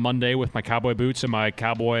in Monday with my cowboy boots and my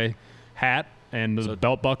cowboy hat and the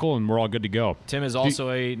belt buckle, and we're all good to go. Tim is also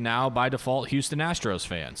a now, by default, Houston Astros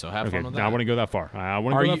fan, so have fun with that. I want to go that far.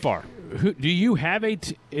 Do you have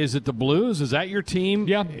is it the Blues? Is that your team?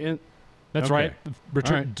 Yeah. That's right.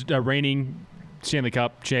 Reigning Stanley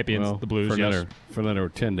Cup champions, the Blues, for another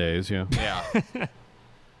 10 days, yeah. Yeah.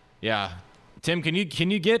 Yeah. Tim, can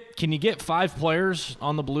you get 5 players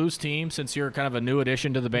on the Blues team since you're kind of a new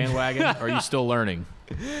addition to the bandwagon? Or are you still learning?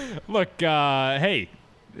 Look, hey,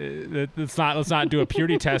 let's not do a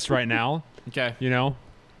purity test right now. Okay, we don't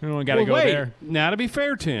got to go there. Now, to be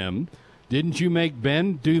fair, Tim, didn't you make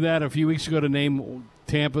Ben do that a few weeks ago to name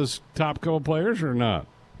Tampa's top couple players or not?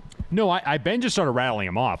 No, Ben just started rattling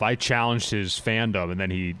him off. I challenged his fandom, and then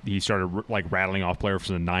he started rattling off players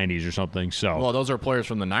from the 90s or something. So, well, those are players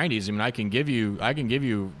from the 90s. I mean, I can give you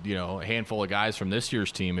a handful of guys from this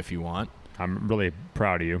year's team if you want. I'm really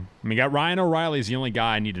proud of you. I mean, got Ryan O'Reilly is the only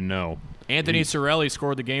guy I need to know. Anthony Cirelli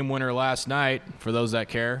scored the game winner last night. For those that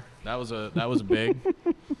care, that was a big.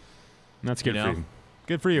 That's good for you.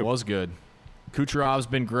 Good for you. It was good. Kucherov's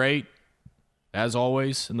been great as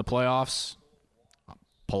always in the playoffs.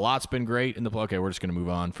 Palat's been great in the okay. We're just going to move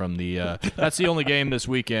on from the. That's the only game this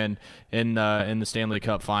weekend in the Stanley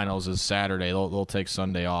Cup Finals is Saturday. They'll take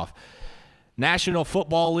Sunday off. National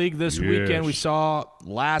Football League this weekend. We saw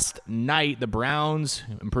last night the Browns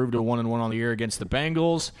improved to 1-1 on the year against the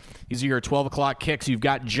Bengals. These are your 12 o'clock kicks. You've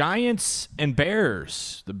got Giants and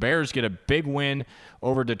Bears. The Bears get a big win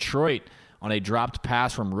over Detroit on a dropped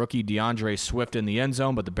pass from rookie DeAndre Swift in the end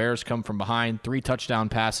zone, but the Bears come from behind. 3 touchdown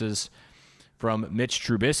passes from Mitch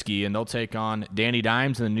Trubisky, and they'll take on Danny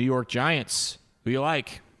Dimes and the New York Giants. Who you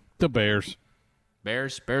like? The Bears.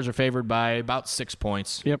 Bears are favored by about 6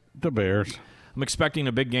 points. Yep, the Bears. I'm expecting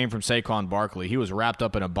a big game from Saquon Barkley. He was wrapped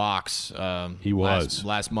up in a box. He was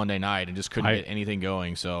last Monday night and just couldn't get anything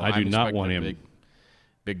going. So I do not want him.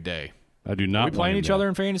 Big day. I do not. Are we playing each other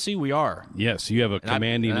in fantasy? We are. Yes, you have a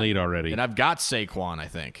commanding lead already. And I've got Saquon, I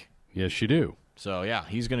think. Yes, you do. So yeah,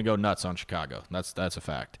 he's going to go nuts on Chicago. That's a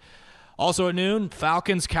fact. Also at noon,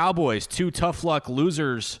 Falcons Cowboys, 2 tough luck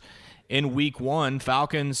losers in Week 1.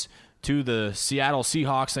 Falcons to the Seattle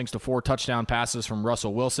Seahawks thanks to 4 touchdown passes from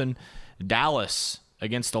Russell Wilson. Dallas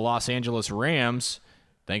against the Los Angeles Rams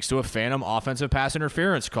thanks to a phantom offensive pass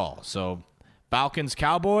interference call. So Falcons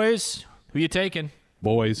Cowboys, who you taking?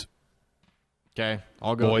 Boys. Okay,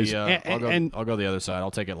 I'll go. Boys. I'll go the other side.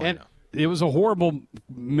 I'll take Atlanta. It was a horrible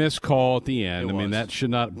missed call at the end. I mean, that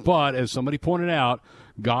should not. But as somebody pointed out,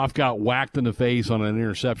 Goff got whacked in the face on an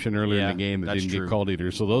interception earlier in the game that didn't get called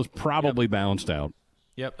either. So those probably bounced out.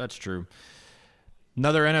 Yep, that's true.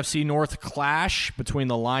 Another NFC North clash between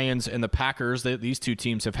the Lions and the Packers. These two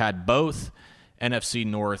teams have had both NFC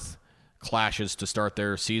North clashes to start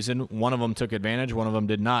their season. One of them took advantage. One of them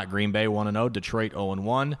did not. Green Bay 1-0. Detroit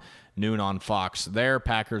 0-1. Noon on Fox there.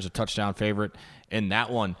 Packers a touchdown favorite in that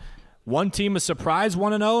one. One team a surprise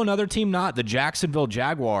 1-0. Another team not. The Jacksonville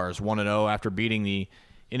Jaguars 1-0 after beating the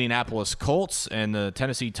Indianapolis Colts, and the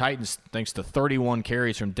Tennessee Titans, thanks to 31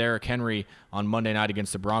 carries from Derrick Henry on Monday night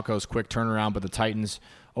against the Broncos. Quick turnaround, but the Titans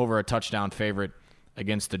over a touchdown favorite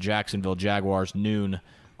against the Jacksonville Jaguars, noon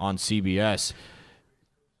on CBS.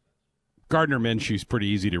 Gardner Minshew's pretty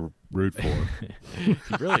easy to root for. He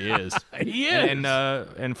really is. He is.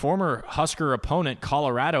 And former Husker opponent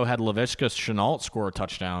Colorado had Laviska Shenault score a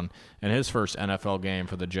touchdown in his first NFL game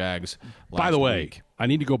for the Jags last By the way, week. I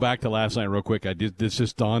need to go back to last night real quick. This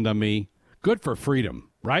just dawned on me. Good for Freedom,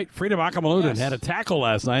 right? Freedom Akamaloudin had a tackle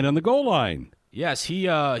last night on the goal line. Yes, he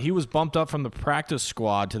was bumped up from the practice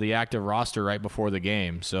squad to the active roster right before the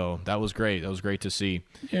game, so that was great. That was great to see.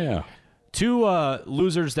 Yeah. 2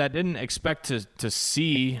 losers that didn't expect to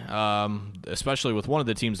see, especially with one of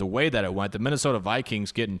the teams, the way that it went. The Minnesota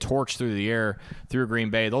Vikings getting torched through the air through Green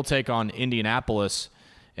Bay. They'll take on Indianapolis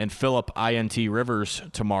and Phillip INT Rivers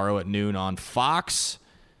tomorrow at noon on Fox.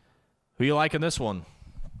 Who you like in this one?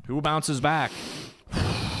 Who bounces back?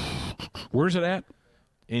 Where's it at?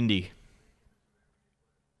 Indy.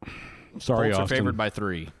 Sorry, Colts Austin. are favored by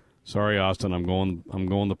 3. Sorry, Austin. I'm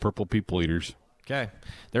going the Purple People Eaters. Okay.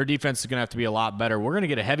 Their defense is going to have to be a lot better. We're going to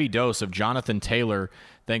get a heavy dose of Jonathan Taylor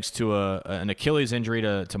thanks to an Achilles injury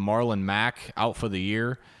to Marlon Mack out for the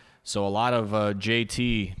year. So a lot of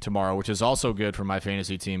JT tomorrow, which is also good for my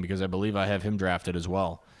fantasy team because I believe I have him drafted as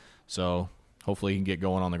well. So hopefully he can get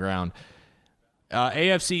going on the ground.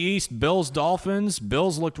 AFC East, Bills-Dolphins.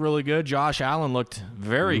 Bills looked really good. Josh Allen looked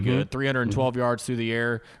very good. 312 yards through the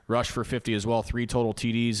air, rushed for 50 as well. 3 total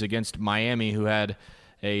TDs against Miami, who had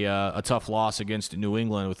a tough loss against New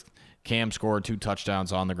England with Cam scored 2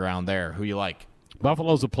 touchdowns on the ground there. Who you like?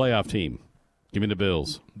 Buffalo's a playoff team. Give me the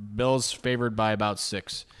Bills. Bills favored by about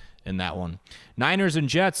 6 in that one. Niners and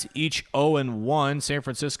Jets each 0-1. San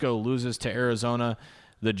Francisco loses to Arizona.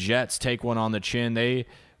 The Jets take one on the chin. They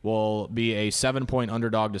will be a 7-point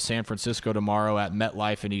underdog to San Francisco tomorrow at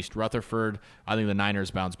MetLife in East Rutherford. I think the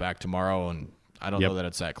Niners bounce back tomorrow, and I don't know that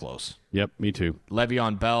it's that close. Yep, me too.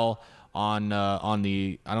 Le'Veon Bell on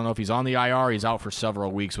the I don't know if he's on the IR. He's out for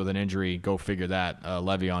several weeks with an injury. Go figure that.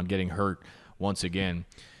 Le'Veon getting hurt once again.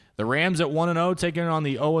 The Rams at 1-0 taking on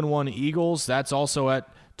the 0-1 Eagles. That's also at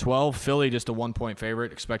 12. Philly just a 1-point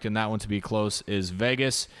favorite. Expecting that one to be close is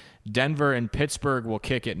Vegas. Denver and Pittsburgh will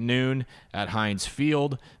kick at noon at Heinz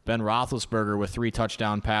Field. Ben Roethlisberger with 3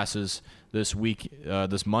 touchdown passes this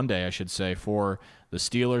Monday, I should say, for the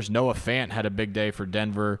Steelers. Noah Fant had a big day for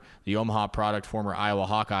Denver. The Omaha product, former Iowa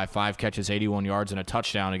Hawkeye, 5 catches, 81 yards, and a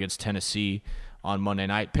touchdown against Tennessee on Monday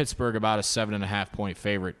night. Pittsburgh about a 7.5-point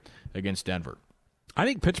favorite against Denver. I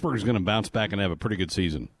think Pittsburgh is going to bounce back and have a pretty good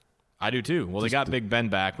season. I do too. Well, they got Big Ben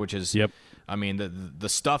back, which is, I mean, the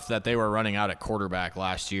stuff that they were running out at quarterback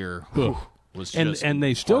last year was just and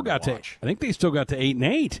they still got to I think they still got to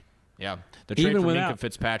 8-8. Yeah, the trade Even for without Minkah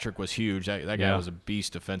Fitzpatrick was huge. That guy was a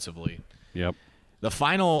beast defensively. Yep. The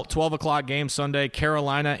final 12 o'clock game Sunday,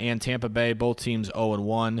 Carolina and Tampa Bay, both teams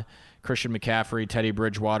 0-1. Christian McCaffrey, Teddy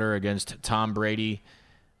Bridgewater against Tom Brady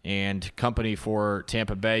and company for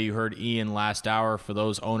Tampa Bay. You heard Ian last hour for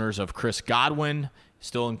those owners of Chris Godwin.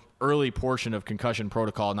 Still in early portion of concussion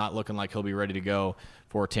protocol, not looking like he'll be ready to go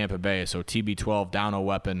for Tampa Bay. So TB12 down a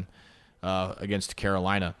weapon against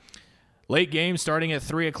Carolina. Late game starting at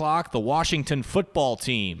 3 o'clock. The Washington football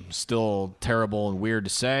team, still terrible and weird to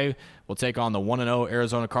say, will take on the 1-0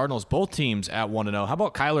 Arizona Cardinals. Both teams at 1-0. How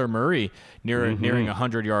about Kyler Murray nearing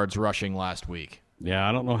 100 yards rushing last week? Yeah,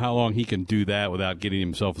 I don't know how long he can do that without getting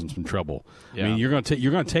himself in some trouble. Yeah. I mean, you're going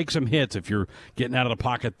to take some hits if you're getting out of the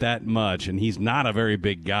pocket that much, and he's not a very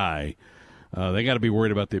big guy. They got to be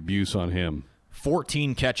worried about the abuse on him.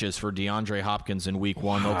 14 catches for DeAndre Hopkins in week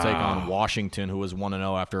 1. They'll take on Washington, who was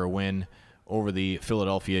 1-0 after a win over the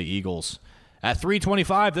Philadelphia Eagles. At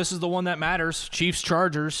 3:25, this is the one that matters.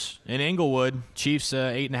 Chiefs-Chargers in Inglewood. Chiefs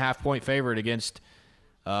 8.5-point favorite against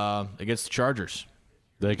the Chargers.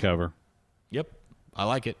 They cover. Yep, I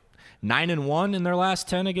like it. 9-1 in their last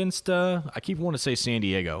 10 against, I keep wanting to say San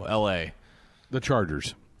Diego, L.A. The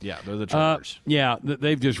Chargers. Yeah, they're the Chargers. Yeah,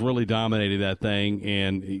 they've just really dominated that thing,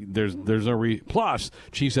 and there's no plus.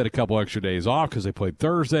 Chiefs had a couple extra days off because they played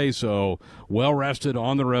Thursday, so well rested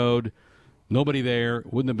on the road. Nobody there.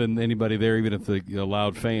 Wouldn't have been anybody there even if they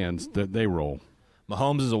allowed fans. They roll.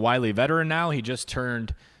 Mahomes is a wily veteran now. He just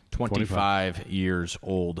turned 25 years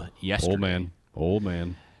old yesterday. Old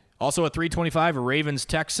man. Also at 3:25,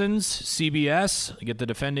 Ravens-Texans, CBS. You get the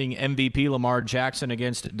defending MVP Lamar Jackson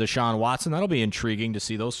against Deshaun Watson. That'll be intriguing to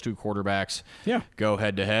see those two quarterbacks go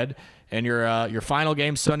head-to-head. And your final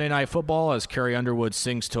game, Sunday Night Football, as Carrie Underwood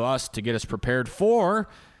sings to us to get us prepared for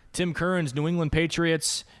Tim Curran's New England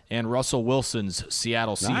Patriots and Russell Wilson's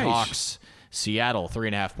Seattle Seahawks. Nice. Seattle,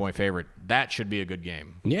 3.5-point favorite. That should be a good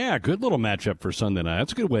game. Yeah, good little matchup for Sunday night.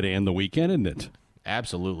 That's a good way to end the weekend, isn't it?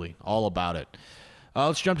 Absolutely. All about it.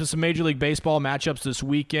 Let's jump to some Major League Baseball matchups this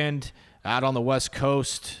weekend. Out on the West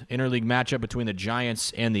Coast, interleague matchup between the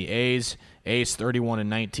Giants and the A's. A's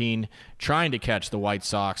 31-19, trying to catch the White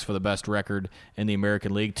Sox for the best record in the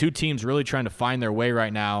American League. Two teams really trying to find their way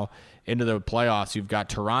right now into the playoffs. You've got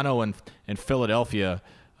Toronto and Philadelphia.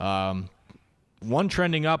 One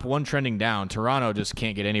trending up, one trending down. Toronto just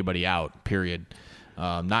can't get anybody out, period.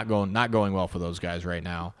 Not going well for those guys right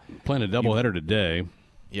now. Playing a doubleheader today.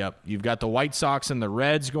 Yep, you've got the White Sox and the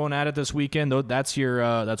Reds going at it this weekend. That's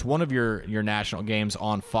one of your national games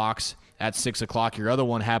on Fox at 6 o'clock. Your other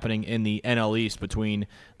one happening in the NL East between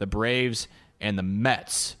the Braves and the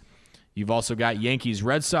Mets. You've also got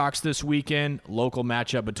Yankees-Red Sox this weekend. Local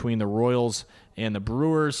matchup between the Royals and the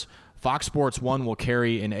Brewers. Fox Sports 1 will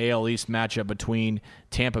carry an AL East matchup between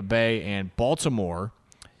Tampa Bay and Baltimore.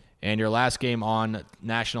 And your last game on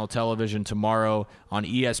national television tomorrow on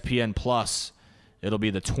ESPN Plus. It'll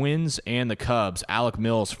be the Twins and the Cubs. Alec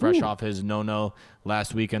Mills, fresh off his no-no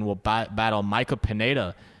last weekend, will battle Micah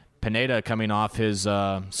Pineda. Pineda coming off his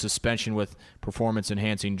suspension with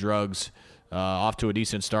performance-enhancing drugs. Off to a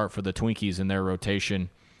decent start for the Twinkies in their rotation.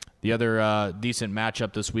 The other decent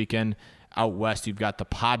matchup this weekend, out west, you've got the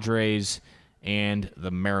Padres and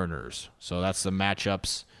the Mariners. So that's the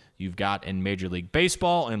matchups you've got in Major League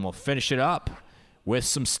Baseball, and we'll finish it up with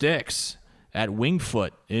some sticks at Winged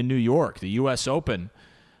Foot in New York, the U.S. Open.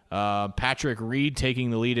 Patrick Reed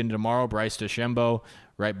taking the lead into tomorrow. Bryce DeChambeau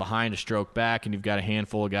right behind, a stroke back, and you've got a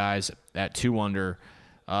handful of guys at 2 under.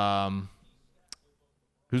 Who's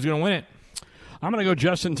going to win it? I'm going to go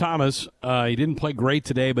Justin Thomas. He didn't play great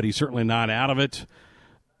today, but he's certainly not out of it.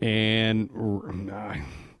 And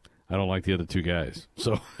I don't like the other two guys.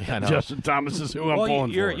 So Justin Thomas is who I'm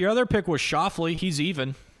pulling for. Your other pick was Schauffele. He's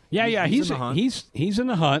even. Yeah, he's in the hunt. He's in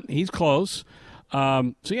the hunt. He's close.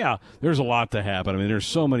 There's a lot to happen. I mean, there's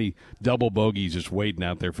so many double bogeys just waiting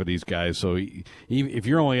out there for these guys. So if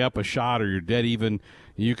you're only up a shot or you're dead even,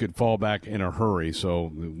 you could fall back in a hurry.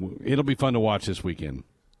 So it'll be fun to watch this weekend.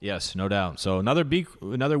 Yes, no doubt. So another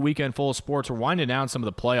weekend full of sports. We're winding down some of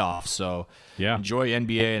the playoffs. So enjoy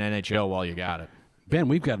NBA and NHL while you got it. Ben,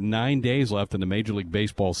 we've got 9 days left in the Major League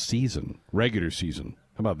Baseball season, regular season.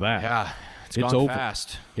 How about that? Yeah. It's gone over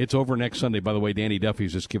fast. It's over next Sunday. By the way, Danny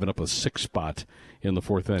Duffy's just given up a 6th spot in the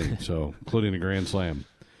 4th inning, so including a grand slam.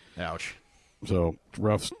 Ouch. So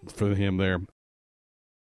rough for him there.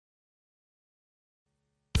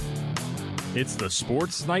 It's the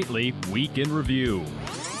Sports Nightly Week in Review.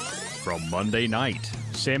 From Monday night,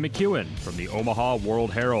 Sam McEwen from the Omaha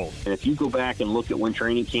World Herald. And if you go back and look at when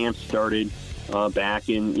training camps started back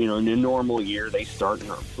in a normal year, they start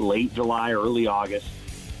in late July, early August.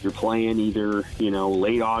 You're playing either,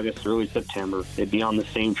 late August, early September. They'd be on the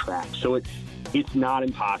same track. So it's not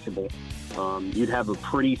impossible. You'd have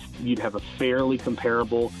a fairly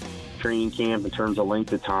comparable training camp in terms of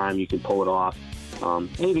length of time. You could pull it off.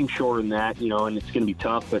 Anything shorter than that, and it's going to be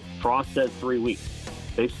tough. But Frost said 3 weeks.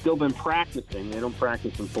 They've still been practicing. They don't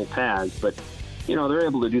practice in full pads, but they're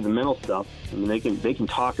able to do the mental stuff. I mean, they can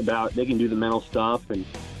do the mental stuff and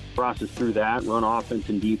process through that, run offense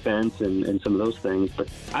and defense and some of those things. But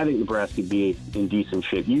I think Nebraska would be in decent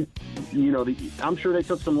shape. I'm sure they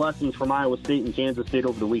took some lessons from Iowa State and Kansas State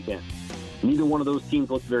over the weekend. Neither one of those teams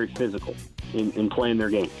looked very physical in playing their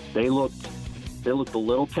games. They looked a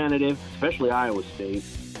little tentative, especially Iowa State.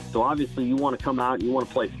 So obviously you want to come out and you want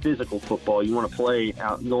to play physical football. You want to play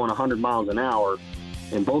out going 100 miles an hour.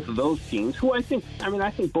 And both of those teams, I think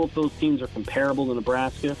both those teams are comparable to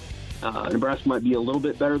Nebraska. Nebraska might be a little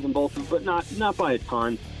bit better than both of them, but not by a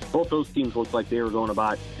ton. Both those teams looked like they were going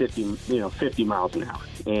about 50 miles an hour.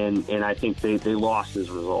 And I think they lost as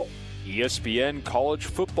a result. ESPN college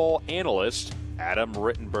football analyst Adam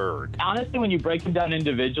Rittenberg. Honestly, when you break them down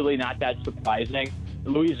individually, not that surprising.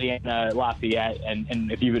 Louisiana, Lafayette,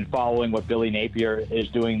 and if you've been following what Billy Napier is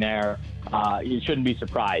doing there, you shouldn't be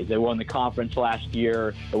surprised. They won the conference last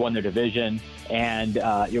year. They won their division. And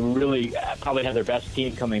you really probably have their best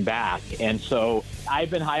team coming back. And so I've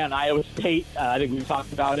been high on Iowa State. I think we've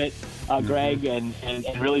talked about it, Greg, and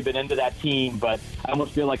really been into that team. But I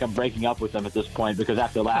almost feel like I'm breaking up with them at this point because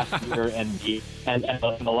after last year and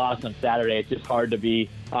the loss on Saturday, it's just hard to be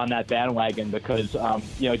on that bandwagon because,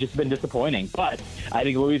 it's just been disappointing. But I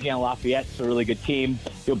think Louisiana Lafayette's a really good team.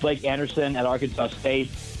 Blake Anderson at Arkansas State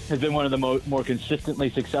has been one of the more consistently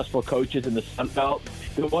successful coaches in the Sun Belt.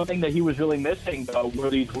 The one thing that he was really missing, though, were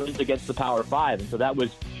these wins against the Power Five. And so that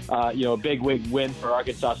was, a big win for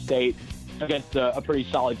Arkansas State against a pretty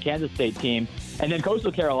solid Kansas State team. And then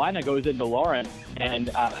Coastal Carolina goes into Lawrence, and,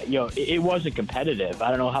 it wasn't competitive. I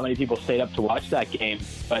don't know how many people stayed up to watch that game,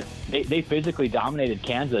 but they physically dominated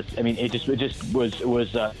Kansas. I mean, it just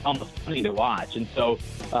was almost funny to watch. And so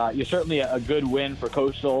you're certainly a good win for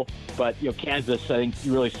Coastal, but, Kansas, I think,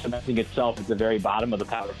 really cementing itself at the very bottom of the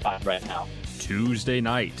Power Five right now. Tuesday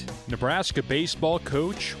night, Nebraska baseball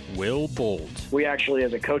coach Will Bolt. We actually,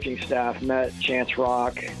 as a coaching staff, met Chance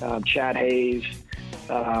Rock, Chad Hayes,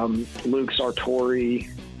 Luke Sartori.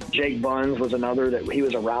 Jake Buns was another that he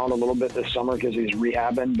was around a little bit this summer because he was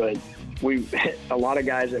rehabbing, but a lot of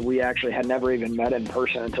guys that we actually had never even met in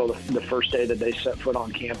person until the first day that they set foot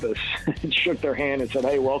on campus and shook their hand and said,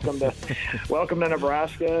 "Hey, welcome to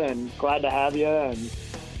Nebraska and glad to have you." And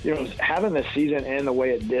having the season end the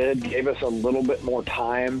way it did gave us a little bit more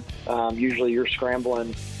time. Usually you're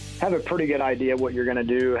scrambling, have a pretty good idea what you're going to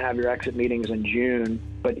do, have your exit meetings in June,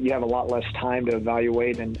 but you have a lot less time to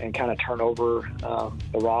evaluate and kind of turn over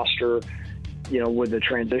the roster. With the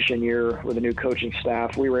transition year, with the new coaching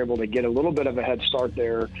staff, we were able to get a little bit of a head start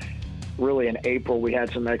there. Really in April, we had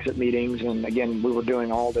some exit meetings, and again, we were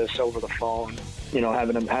doing all this over the phone,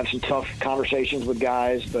 having them have some tough conversations with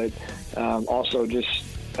guys, but also just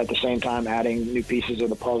at the same time adding new pieces of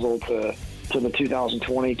the puzzle to the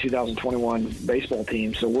 2020-2021 baseball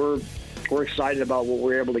team. So we're excited about what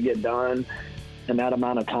we're able to get done in that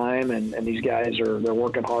amount of time, and these guys they're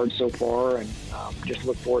working hard so far, and just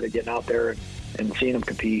look forward to getting out there and seeing them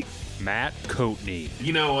compete. Matt Coatney.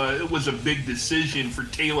 It was a big decision for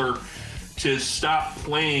Taylor to stop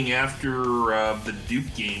playing after the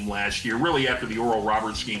Duke game last year, really after the Oral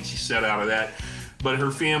Roberts game. She set out of that. But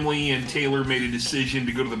her family and Taylor made a decision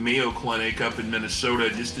to go to the Mayo Clinic up in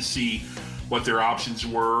Minnesota just to see what their options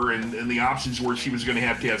were. And the options were she was going to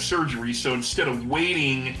have surgery. So instead of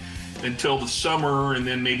waiting until the summer and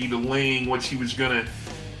then maybe delaying what she was going to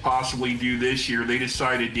possibly do this year, they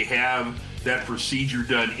decided to have that procedure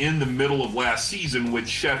done in the middle of last season, which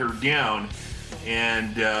shut her down.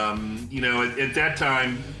 And, at that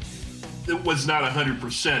time, it was not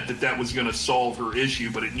 100% that was going to solve her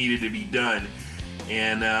issue, but it needed to be done.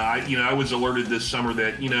 And I was alerted this summer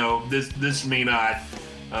that this may not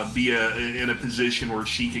be in a position where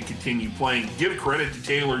she could continue playing. Give credit to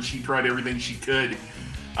Taylor; she tried everything she could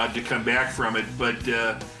to come back from it. But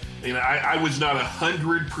I was not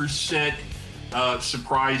 100%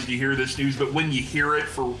 surprised to hear this news. But when you hear it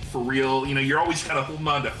for real, you're always kind of holding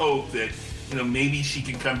on to hope that maybe she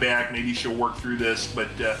can come back, maybe she'll work through this. But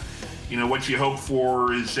what you hope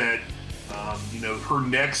for is that. Her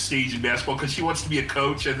next stage in basketball, because she wants to be a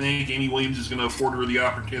coach. I think Amy Williams is going to afford her the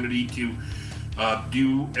opportunity to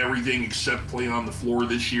do everything except play on the floor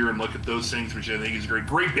this year and look at those things, which I think is great.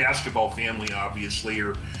 Great basketball family, obviously.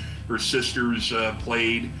 Her sisters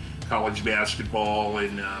played. college basketball,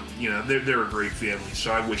 and they're a great family. So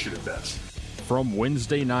I wish you the best. From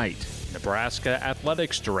Wednesday night, Nebraska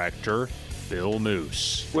Athletics Director Bill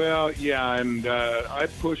Moose. Well, yeah, and I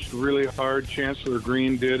pushed really hard. Chancellor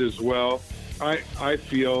Green did as well. I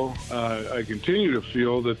feel, I continue to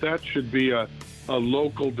feel that should be a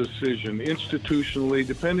local decision, institutionally,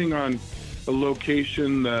 depending on the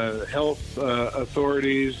location, the health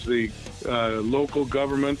authorities, the local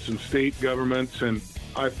governments and state governments, and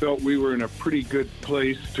I felt we were in a pretty good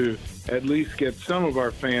place to at least get some of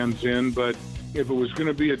our fans in, but if it was going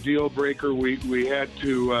to be a deal breaker, we had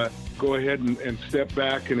to go ahead and step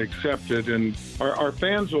back and accept it. And our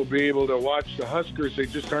fans will be able to watch the Huskers. They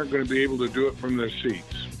just aren't going to be able to do it from their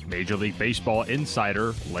seats. Major League Baseball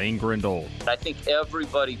insider Lane Grindle. I think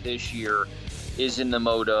everybody this year is in the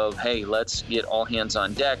mode of, hey, let's get all hands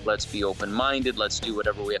on deck. Let's be open-minded. Let's do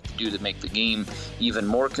whatever we have to do to make the game even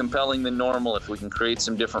more compelling than normal. If we can create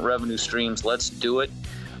some different revenue streams, let's do it.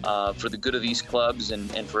 For the good of these clubs and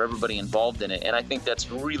for everybody involved in it. And I think that's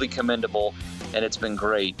really commendable, and it's been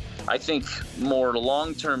great. I think more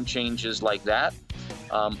long-term changes like that,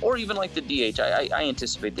 or even like the DH. I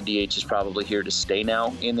anticipate the DH is probably here to stay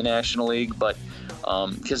now in the National League, but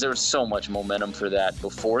because there was so much momentum for that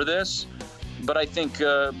before this. But I think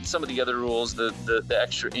some of the other rules, the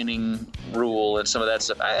extra inning rule and some of that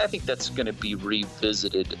stuff, I think that's going to be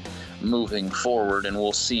revisited moving forward, and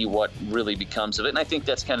we'll see what really becomes of it. And I think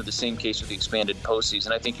that's kind of the same case with the expanded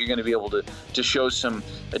postseason. I think you're going to be able to show some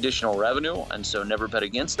additional revenue, and so never bet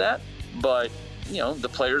against that. But, the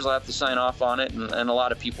players will have to sign off on it, and a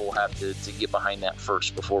lot of people will have to get behind that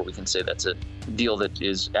first before we can say that's a deal that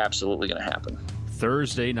is absolutely going to happen.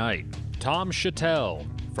 Thursday night, Tom Chattel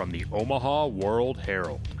from the Omaha World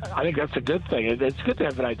Herald. I think that's a good thing. It's good to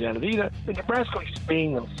have an identity. Nebraska is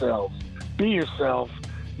being themselves. Be yourself.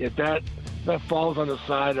 If that falls on the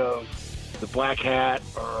side of the Black Hat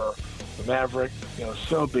or the Maverick,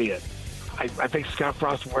 so be it. I think Scott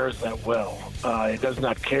Frost wears that well. He does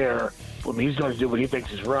not care. He's going to do what he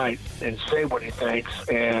thinks is right and say what he thinks,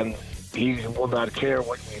 and he will not care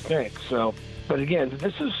what we think. So, but again,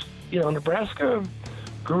 this is, Nebraska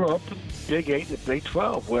grew up in Big 8 and Big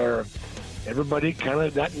 12, where everybody kind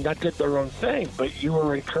of not did their own thing, but you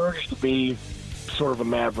were encouraged to be sort of a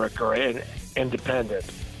maverick or an independent.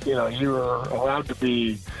 You were allowed to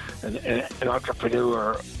be an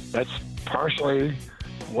entrepreneur. That's partially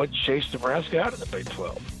what chased Nebraska out of the Big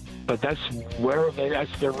 12. But that's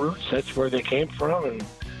their roots. That's where they came from, and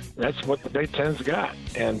that's what the Big Ten's got.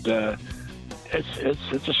 And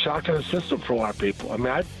it's a shock to the system for a lot of people. I mean,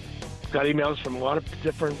 I've got emails from a lot of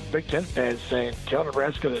different Big Ten fans saying, tell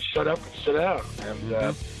Nebraska to shut up and sit down.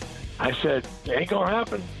 And I said, it ain't going to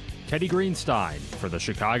happen. Teddy Greenstein for the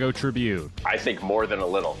Chicago Tribune. I think more than a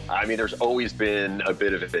little. I mean, there's always been a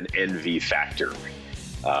bit of an envy factor.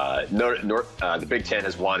 The Big Ten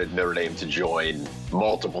has wanted Notre Dame to join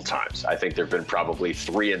multiple times. I think there have been probably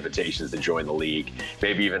 3 invitations to join the league,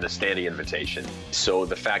 maybe even a standing invitation. So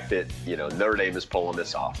the fact that, Notre Dame is pulling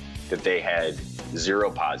this off, that they had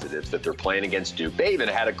 0 positives, that they're playing against Duke. They even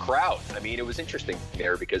had a crowd. I mean, it was interesting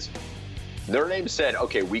there because Notre Dame said,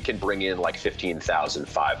 okay, we can bring in like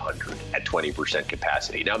 15,500 at 20%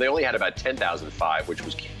 capacity. Now, they only had about 10,005, which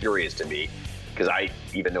was curious to me because I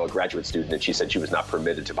even know a graduate student and she said she was not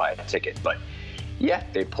permitted to buy a ticket. But yeah,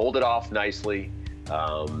 they pulled it off nicely.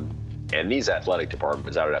 And these athletic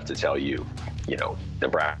departments, I would have to tell you,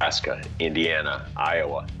 Nebraska, Indiana,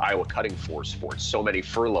 Iowa cutting 4 sports, so many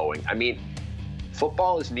furloughing. I mean,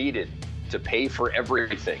 football is needed to pay for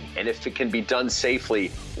everything. And if it can be done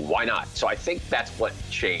safely, why not? So I think that's what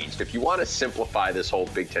changed. If you want to simplify this whole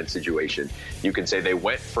Big Ten situation, you can say they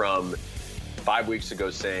went from 5 weeks ago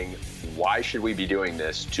saying, why should we be doing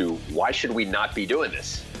this, to why should we not be doing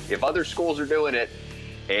this? If other schools are doing it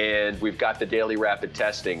and we've got the daily rapid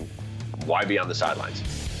testing, why be on the sidelines?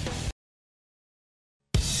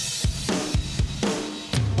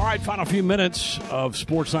 All right, final few minutes of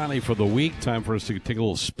Sports Nightly for the week. Time for us to take a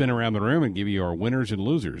little spin around the room and give you our winners and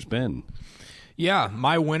losers. Ben. Yeah,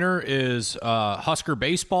 my winner is Husker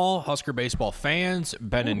Baseball fans,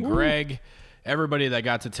 Ben and Greg, everybody that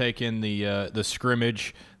got to take in the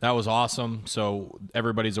scrimmage. That was awesome. So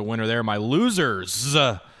everybody's a winner there. My losers,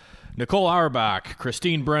 Nicole Auerbach,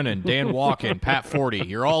 Christine Brennan, Dan Walken, Pat Forty.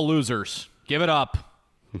 You're all losers. Give it up.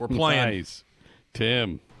 We're playing. Nice.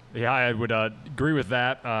 Tim. Yeah, I would agree with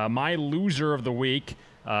that. My loser of the week,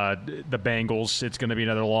 the Bengals. It's going to be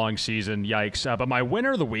another long season. Yikes. But my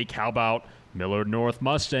winner of the week, how about Millard North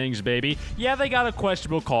Mustangs, baby? Yeah, they got a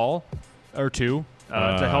questionable call or two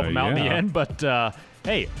to help them out in the end. But,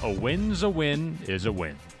 hey, a win's a win is a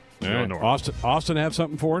win. All right. Austin, have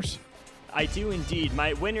something for us? I do indeed.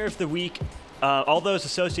 My winner of the week, all those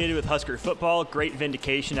associated with Husker football, great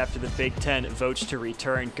vindication after the Big Ten votes to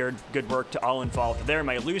return. Good work to all involved there.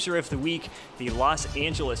 My loser of the week, the Los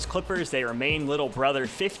Angeles Clippers. They remain little brother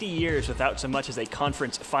 50 years without so much as a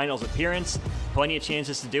conference finals appearance. Plenty of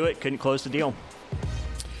chances to do it. Couldn't close the deal.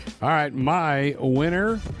 All right, my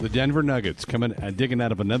winner, the Denver Nuggets, digging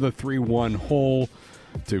out of another 3-1 hole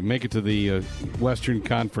to make it to the Western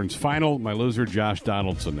Conference Final. My loser, Josh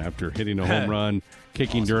Donaldson, after hitting a home run,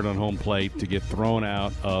 kicking dirt on home plate to get thrown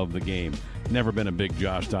out of the game. Never been a big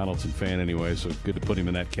Josh Donaldson fan anyway, so good to put him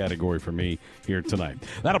in that category for me here tonight.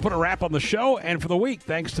 That'll put a wrap on the show and for the week.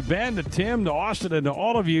 Thanks to Ben, to Tim, to Austin, and to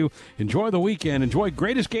all of you. Enjoy the weekend. Enjoy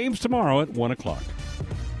greatest games tomorrow at 1 o'clock.